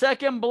on the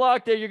second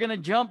block there, you're going to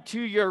jump to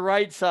your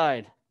right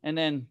side, and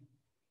then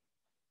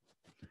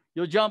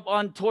you'll jump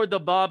on toward the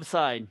bob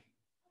side.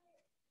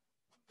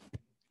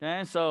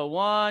 Okay, so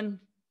 1.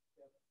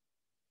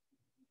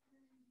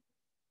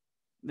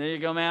 There you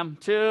go, ma'am.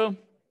 2.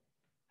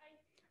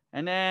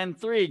 And then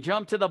 3,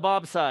 jump to the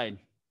bob side.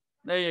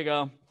 There you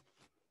go.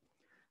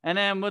 And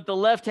then with the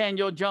left hand,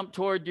 you'll jump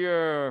toward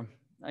your,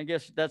 I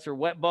guess that's your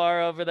wet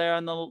bar over there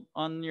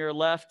on your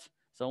left.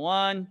 So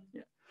 1.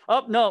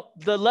 Oh, no,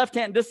 the left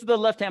hand. This is the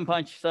left hand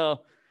punch.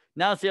 So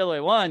now it's the other way.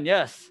 1,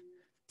 yes.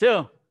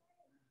 2.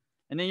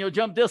 And then you'll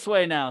jump this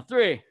way now.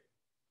 3.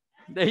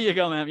 There you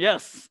go, ma'am.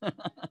 Yes. I'm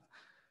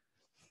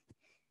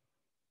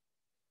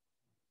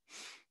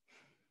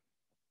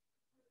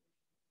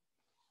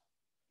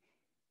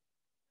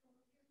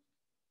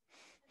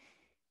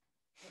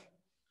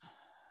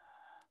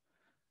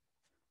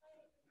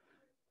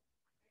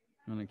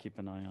going to keep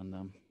an eye on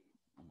them.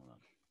 I'm going to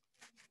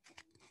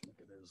look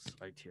at those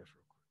ITF real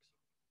quick.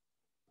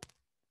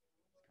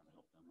 Kind of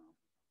help them out.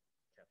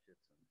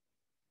 Capshits and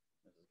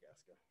Mrs.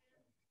 Gasca.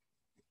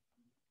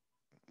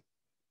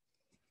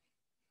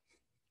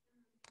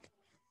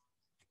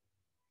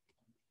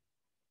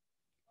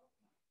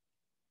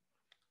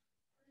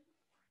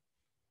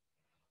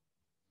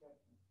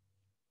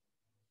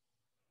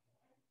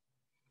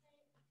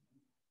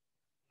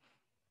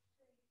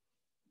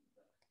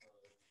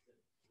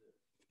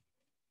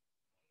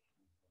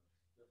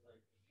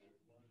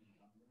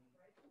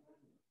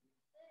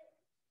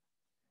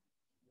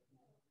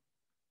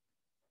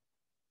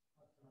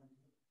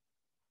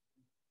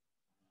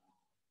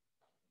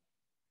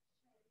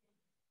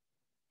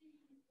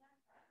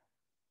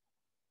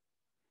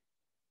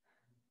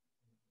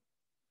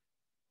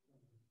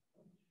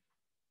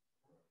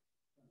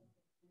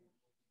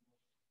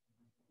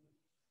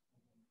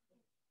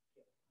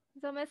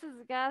 So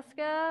Mrs.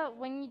 Gasca,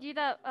 when you do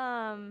that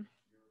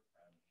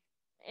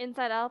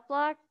inside out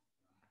block,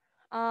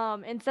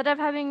 instead of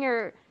having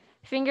your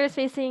fingers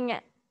facing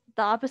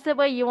the opposite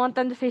way, you want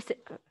them to face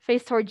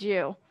towards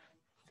you.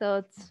 So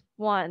it's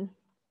 1,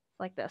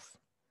 like this.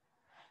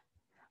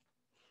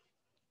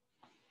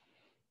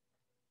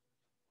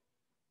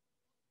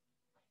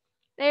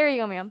 There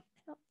you go, ma'am.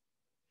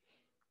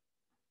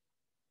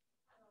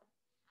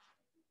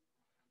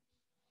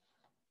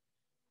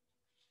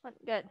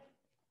 Good.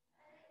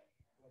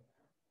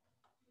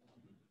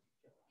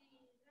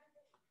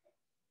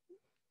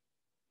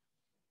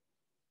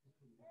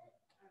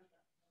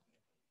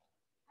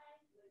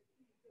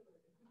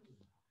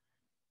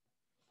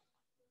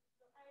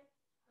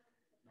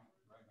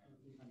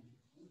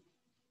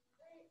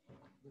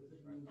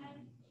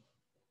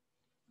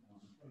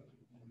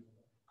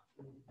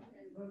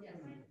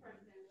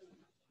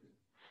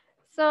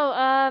 So,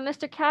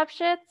 Mr.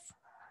 Capshits,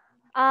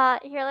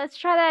 here, let's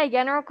try that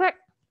again real quick.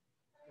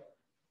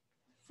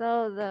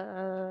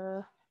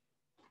 So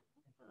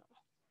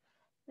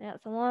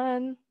so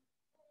 1,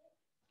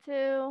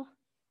 2,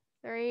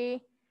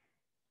 3,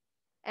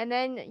 and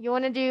then you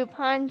want to do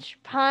punch,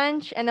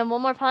 punch, and then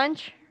 1 more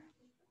punch,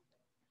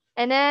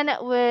 and then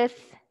with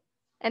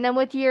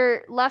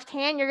your left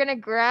hand, you're gonna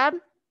grab.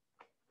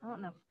 I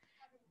don't know.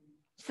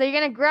 So you're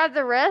gonna grab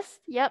the wrist,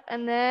 yep,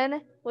 and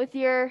then with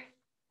your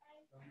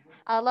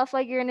left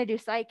leg, you're gonna do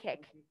side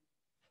kick,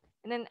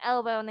 and then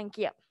elbow, and then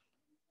key up.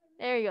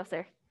 There you go,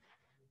 sir.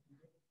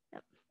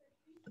 Yep.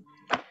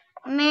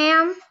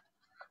 Ma'am,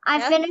 I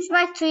Yes? finished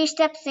my 3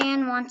 steps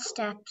and 1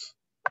 step.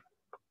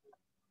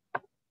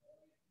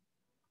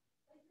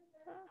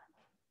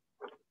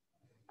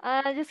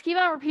 Just keep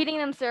on repeating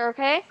them, sir,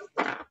 okay?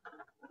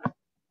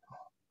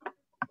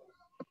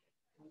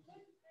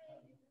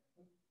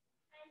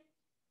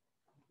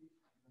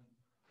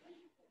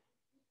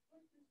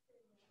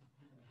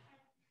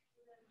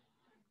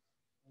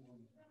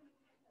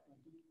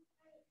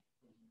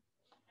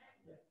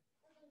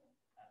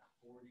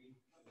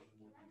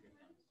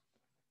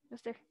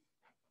 Yes, sir.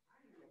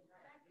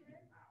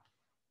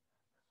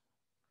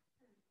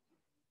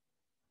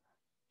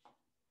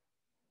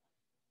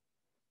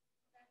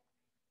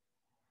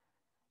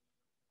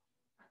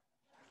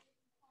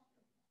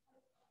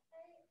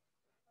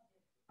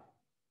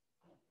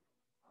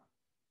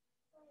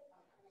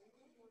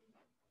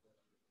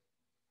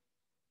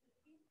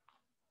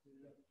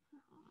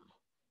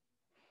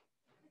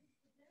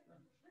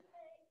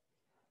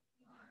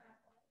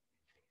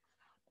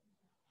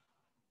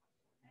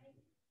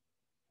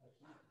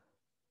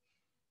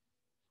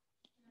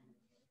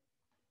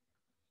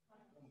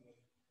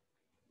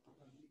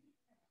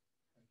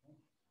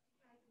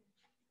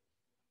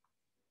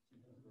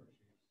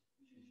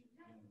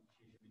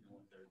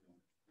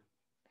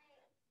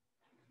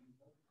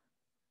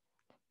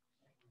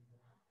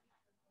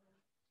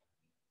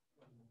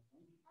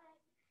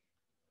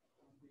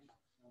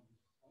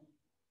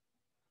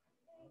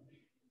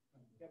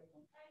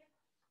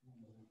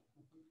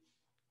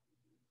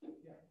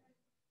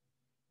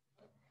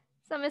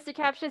 So, Mr.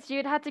 Captious,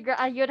 you'd have to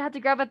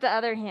grab with the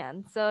other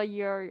hand, so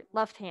your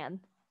left hand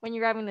when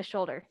you're grabbing the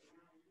shoulder.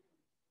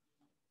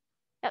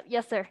 Yep,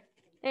 yes, sir.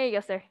 There you go,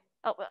 sir.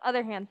 Oh,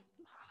 other hand.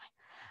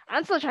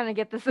 I'm still trying to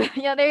get this.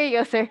 Yeah, there you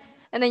go, sir.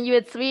 And then you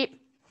would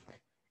sweep,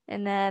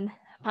 and then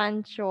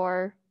punch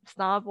or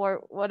stomp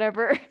or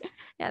whatever.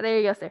 Yeah, there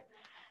you go, sir.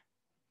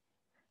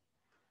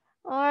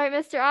 All right,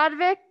 Mr.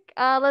 Odvik,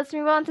 let's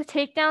move on to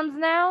takedowns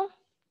now.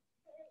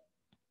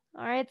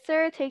 All right,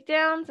 sir,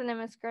 takedowns, and then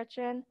Miss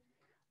Gretchen,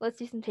 let's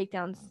do some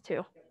takedowns too.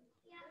 All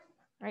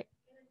right.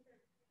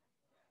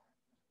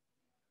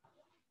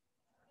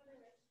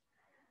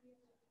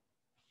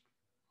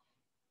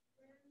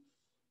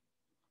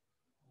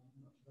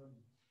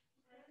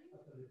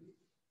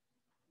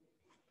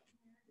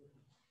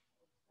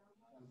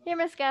 Here,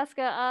 Miss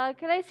Gaska.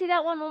 Could I see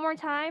that one more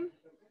time?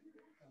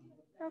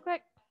 Real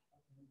quick.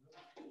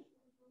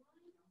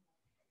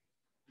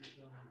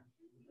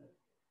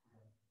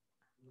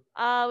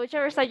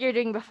 Whichever side you're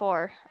doing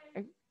before.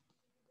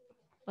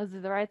 Was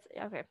it the right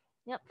side? Okay.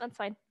 Yep, that's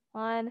fine.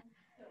 1.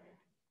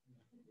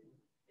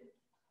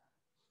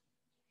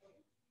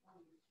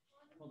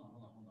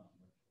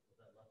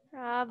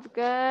 Grab,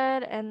 good,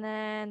 and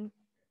then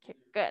kick,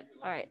 good.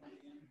 All right.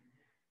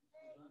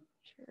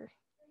 Sure.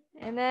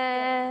 And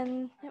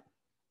then, yep.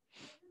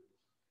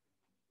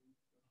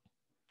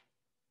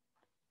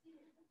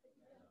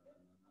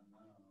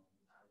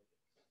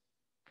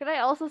 Could I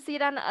also see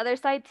it on the other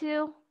side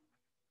too?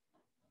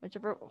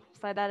 Whichever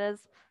side that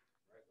is.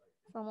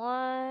 So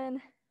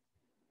 1,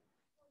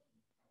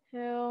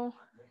 2,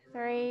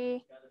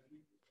 3,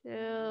 2.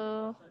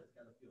 All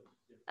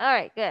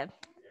right, good.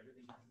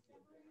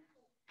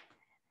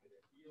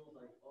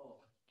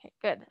 Okay,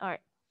 good. All right.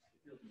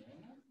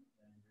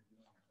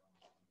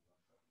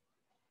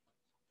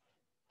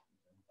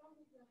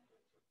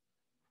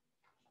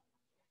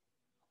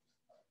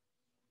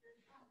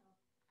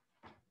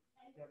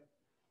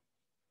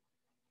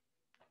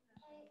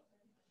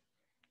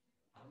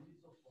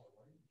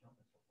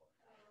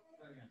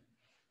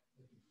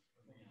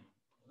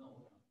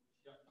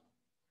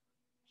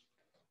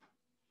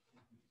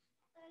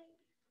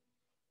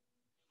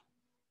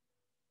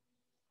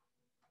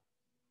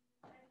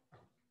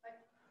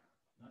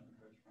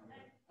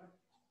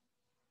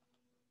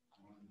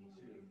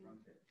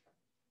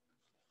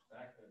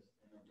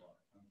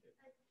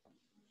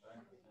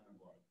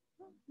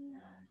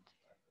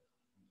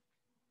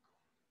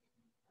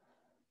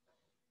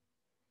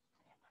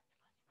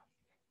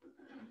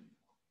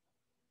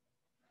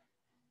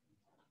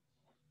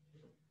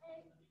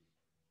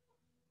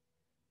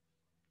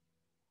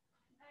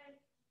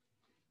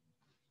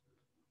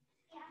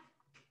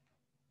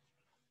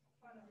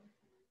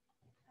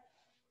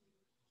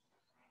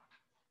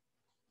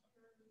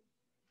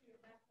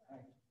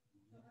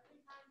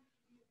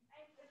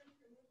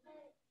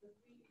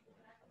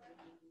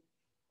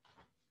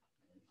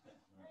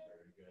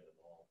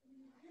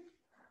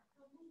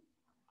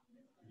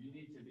 You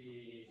need to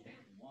be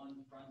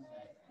 1 front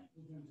and 1,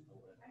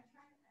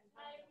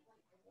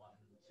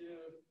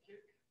 2,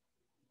 kick.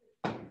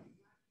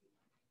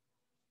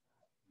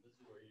 This is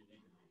where you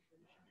need to be.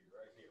 You should be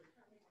right here. Get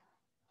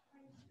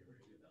ready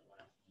to do that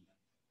last movement.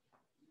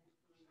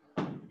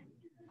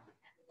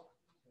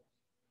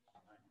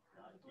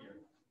 Not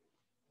here.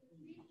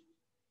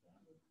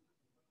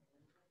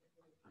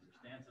 Your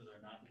stances are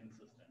not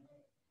consistent.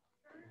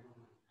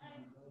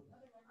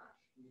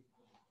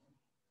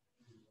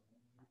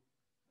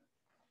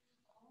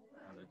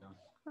 How are they doing?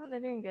 Oh, they're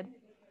doing good.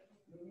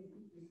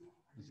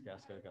 Miss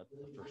Gaska got the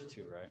first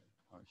 2, right?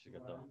 Or she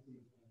got the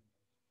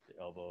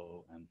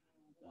elbow and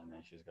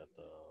then she's got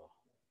the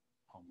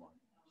palm lock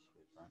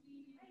sweep, right?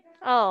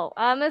 Oh,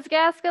 Ms.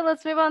 Gaska,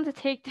 let's move on to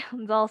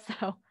takedowns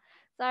also.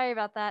 Sorry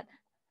about that.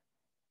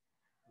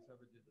 Let's have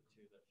her do the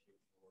 2 that she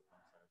worked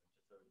on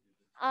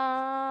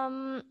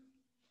Saturday.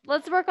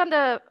 Let's work on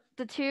the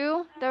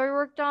 2 that we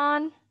worked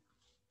on,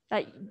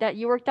 that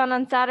you worked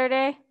on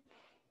Saturday.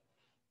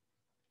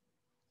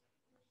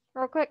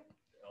 Real quick.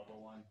 The elbow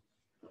one,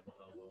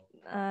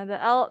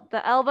 elbow.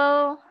 The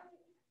elbow.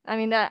 I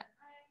mean that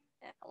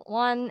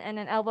 1 and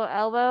then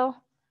elbow.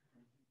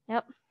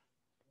 Yep.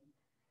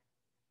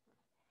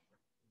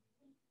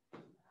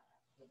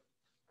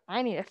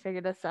 I need to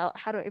figure this out.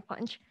 How do I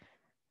punch?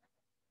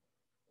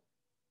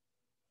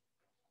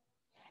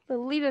 I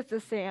believe it's the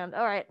sand.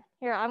 All right.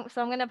 Here, I'm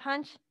gonna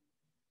punch.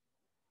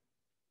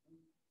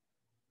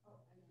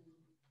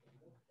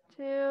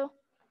 2,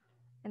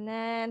 and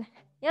then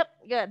yep,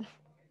 good.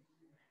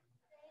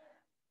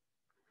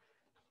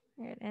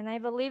 Good. And I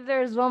believe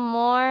there's one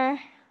more.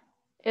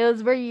 It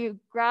was where you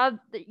kind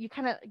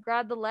of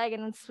grabbed the leg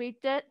and then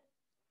sweeped it.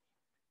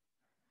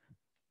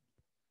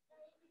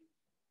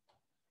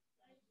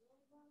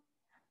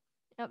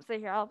 Yep. So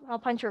here, I'll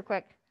punch her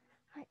quick.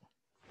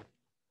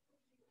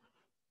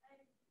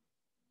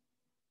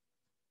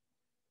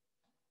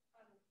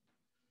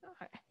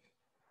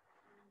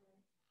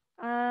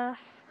 All right.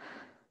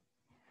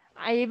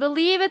 I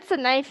believe it's a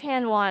knife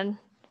hand one.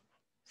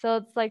 So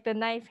it's like the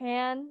knife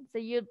hand. So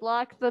you'd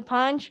block the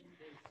punch,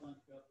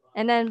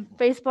 and then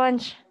face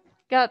punch,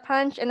 gut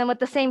punch, and then with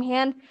the same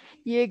hand,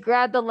 you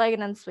grab the leg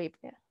and then sweep.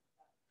 Yeah.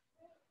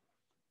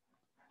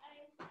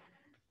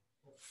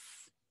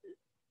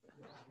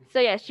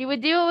 So yes, you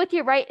would do it with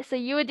your right. So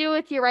you would do it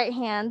with your right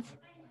hand,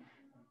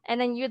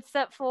 and then you'd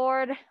step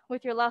forward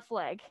with your left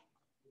leg.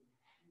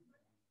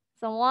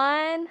 So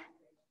 1.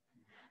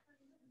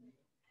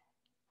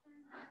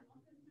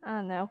 I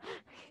don't know.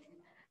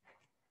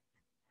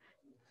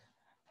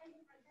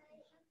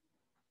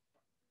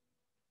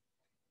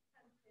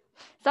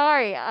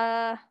 Sorry.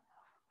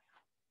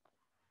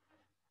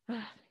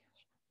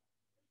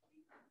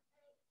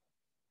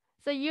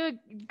 So you'd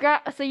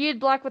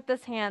block with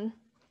this hand.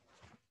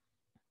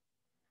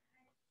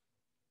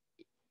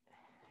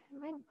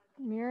 Am I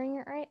mirroring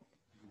it right?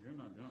 You're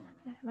not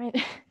doing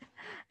it.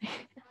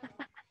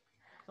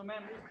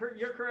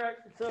 you're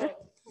correct. So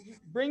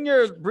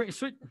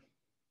sweet.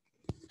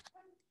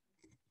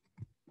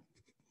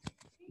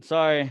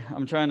 Sorry,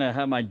 I'm trying to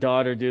have my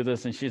daughter do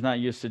this and she's not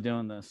used to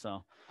doing this. So,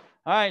 all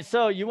right.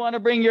 So you want to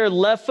bring your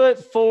left foot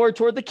forward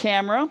toward the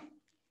camera.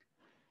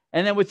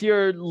 And then with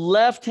your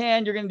left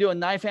hand, you're going to do a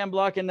knife hand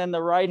block and then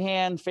the right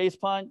hand face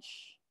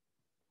punch.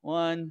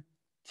 1,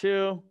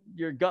 2,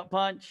 your gut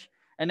punch.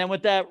 And then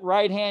with that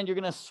right hand, you're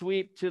going to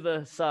sweep to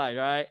the side,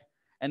 right?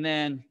 And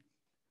then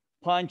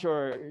punch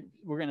or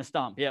we're going to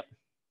stomp. Yep.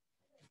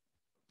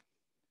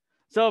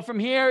 So from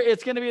here,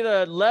 it's going to be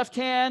the left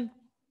hand.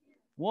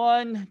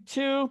 1,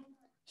 2,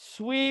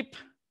 sweep,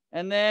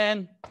 and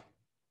then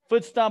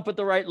foot stomp with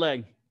the right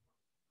leg.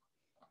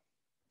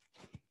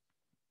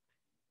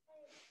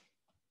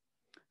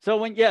 So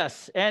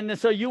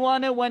so you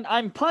want to, when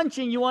I'm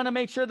punching, you want to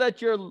make sure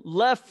that your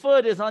left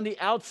foot is on the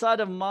outside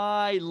of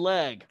my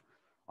leg,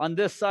 on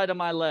this side of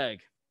my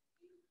leg.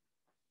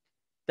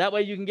 That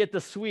way you can get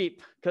the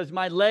sweep, because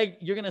my leg,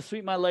 you're going to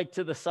sweep my leg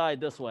to the side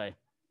this way.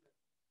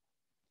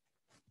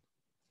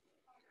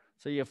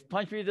 So you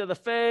punch me to the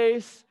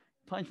face,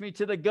 punch me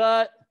to the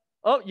gut.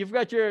 Oh, you've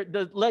got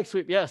the leg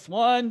sweep. Yes,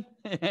 1.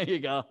 There you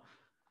go.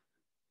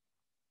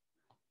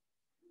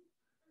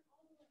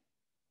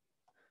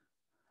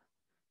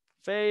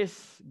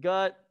 Face,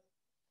 gut,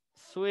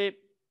 sweep.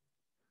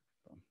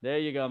 There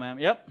you go, ma'am.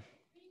 Yep.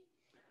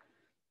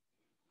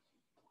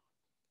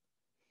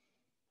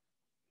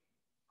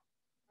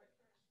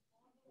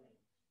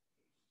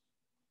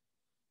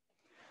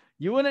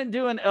 You wouldn't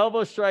do an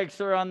elbow strike,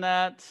 sir, on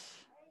that.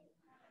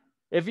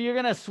 If you're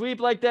going to sweep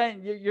like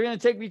that, you're going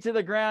to take me to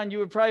the ground, you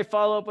would probably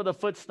follow up with a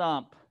foot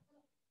stomp,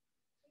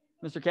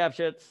 Mr.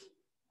 Capshitz.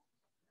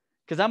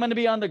 Because I'm going to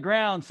be on the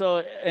ground,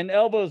 so an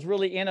elbow is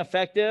really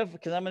ineffective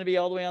because I'm going to be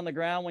all the way on the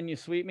ground when you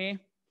sweep me.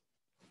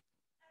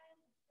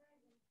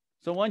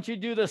 So once you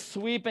do the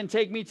sweep and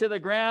take me to the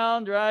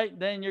ground, right,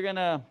 then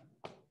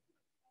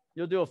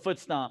you'll do a foot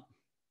stomp,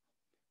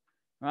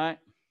 right?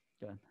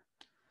 Good.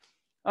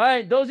 All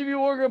right, those of you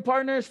who are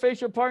partners, face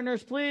your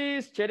partners,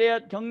 please.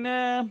 Cheriat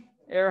Kyungne,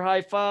 air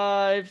high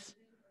fives.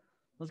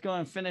 Let's go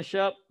and finish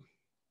up.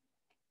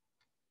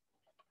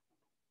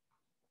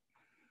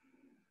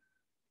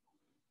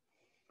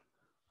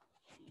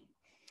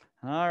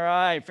 All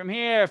right, from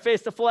here,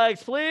 face the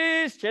flags,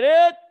 please.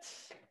 Cheriat.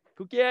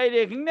 Kukiai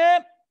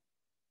Kyungne.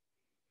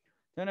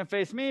 Turn and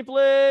face me,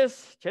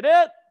 please.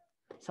 Cheriat.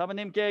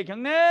 Sabanimke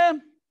Kyungne.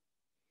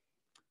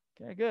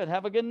 Okay, good.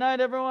 Have a good night,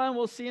 everyone.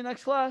 We'll see you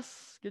next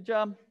class. Good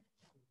job.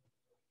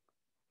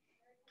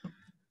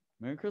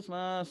 Merry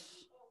Christmas.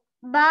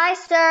 Bye,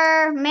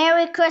 sir.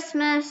 Merry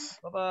Christmas.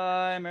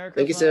 Bye-bye. Merry Christmas.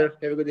 Thank you, sir.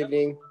 Have a good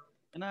evening.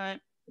 Good night.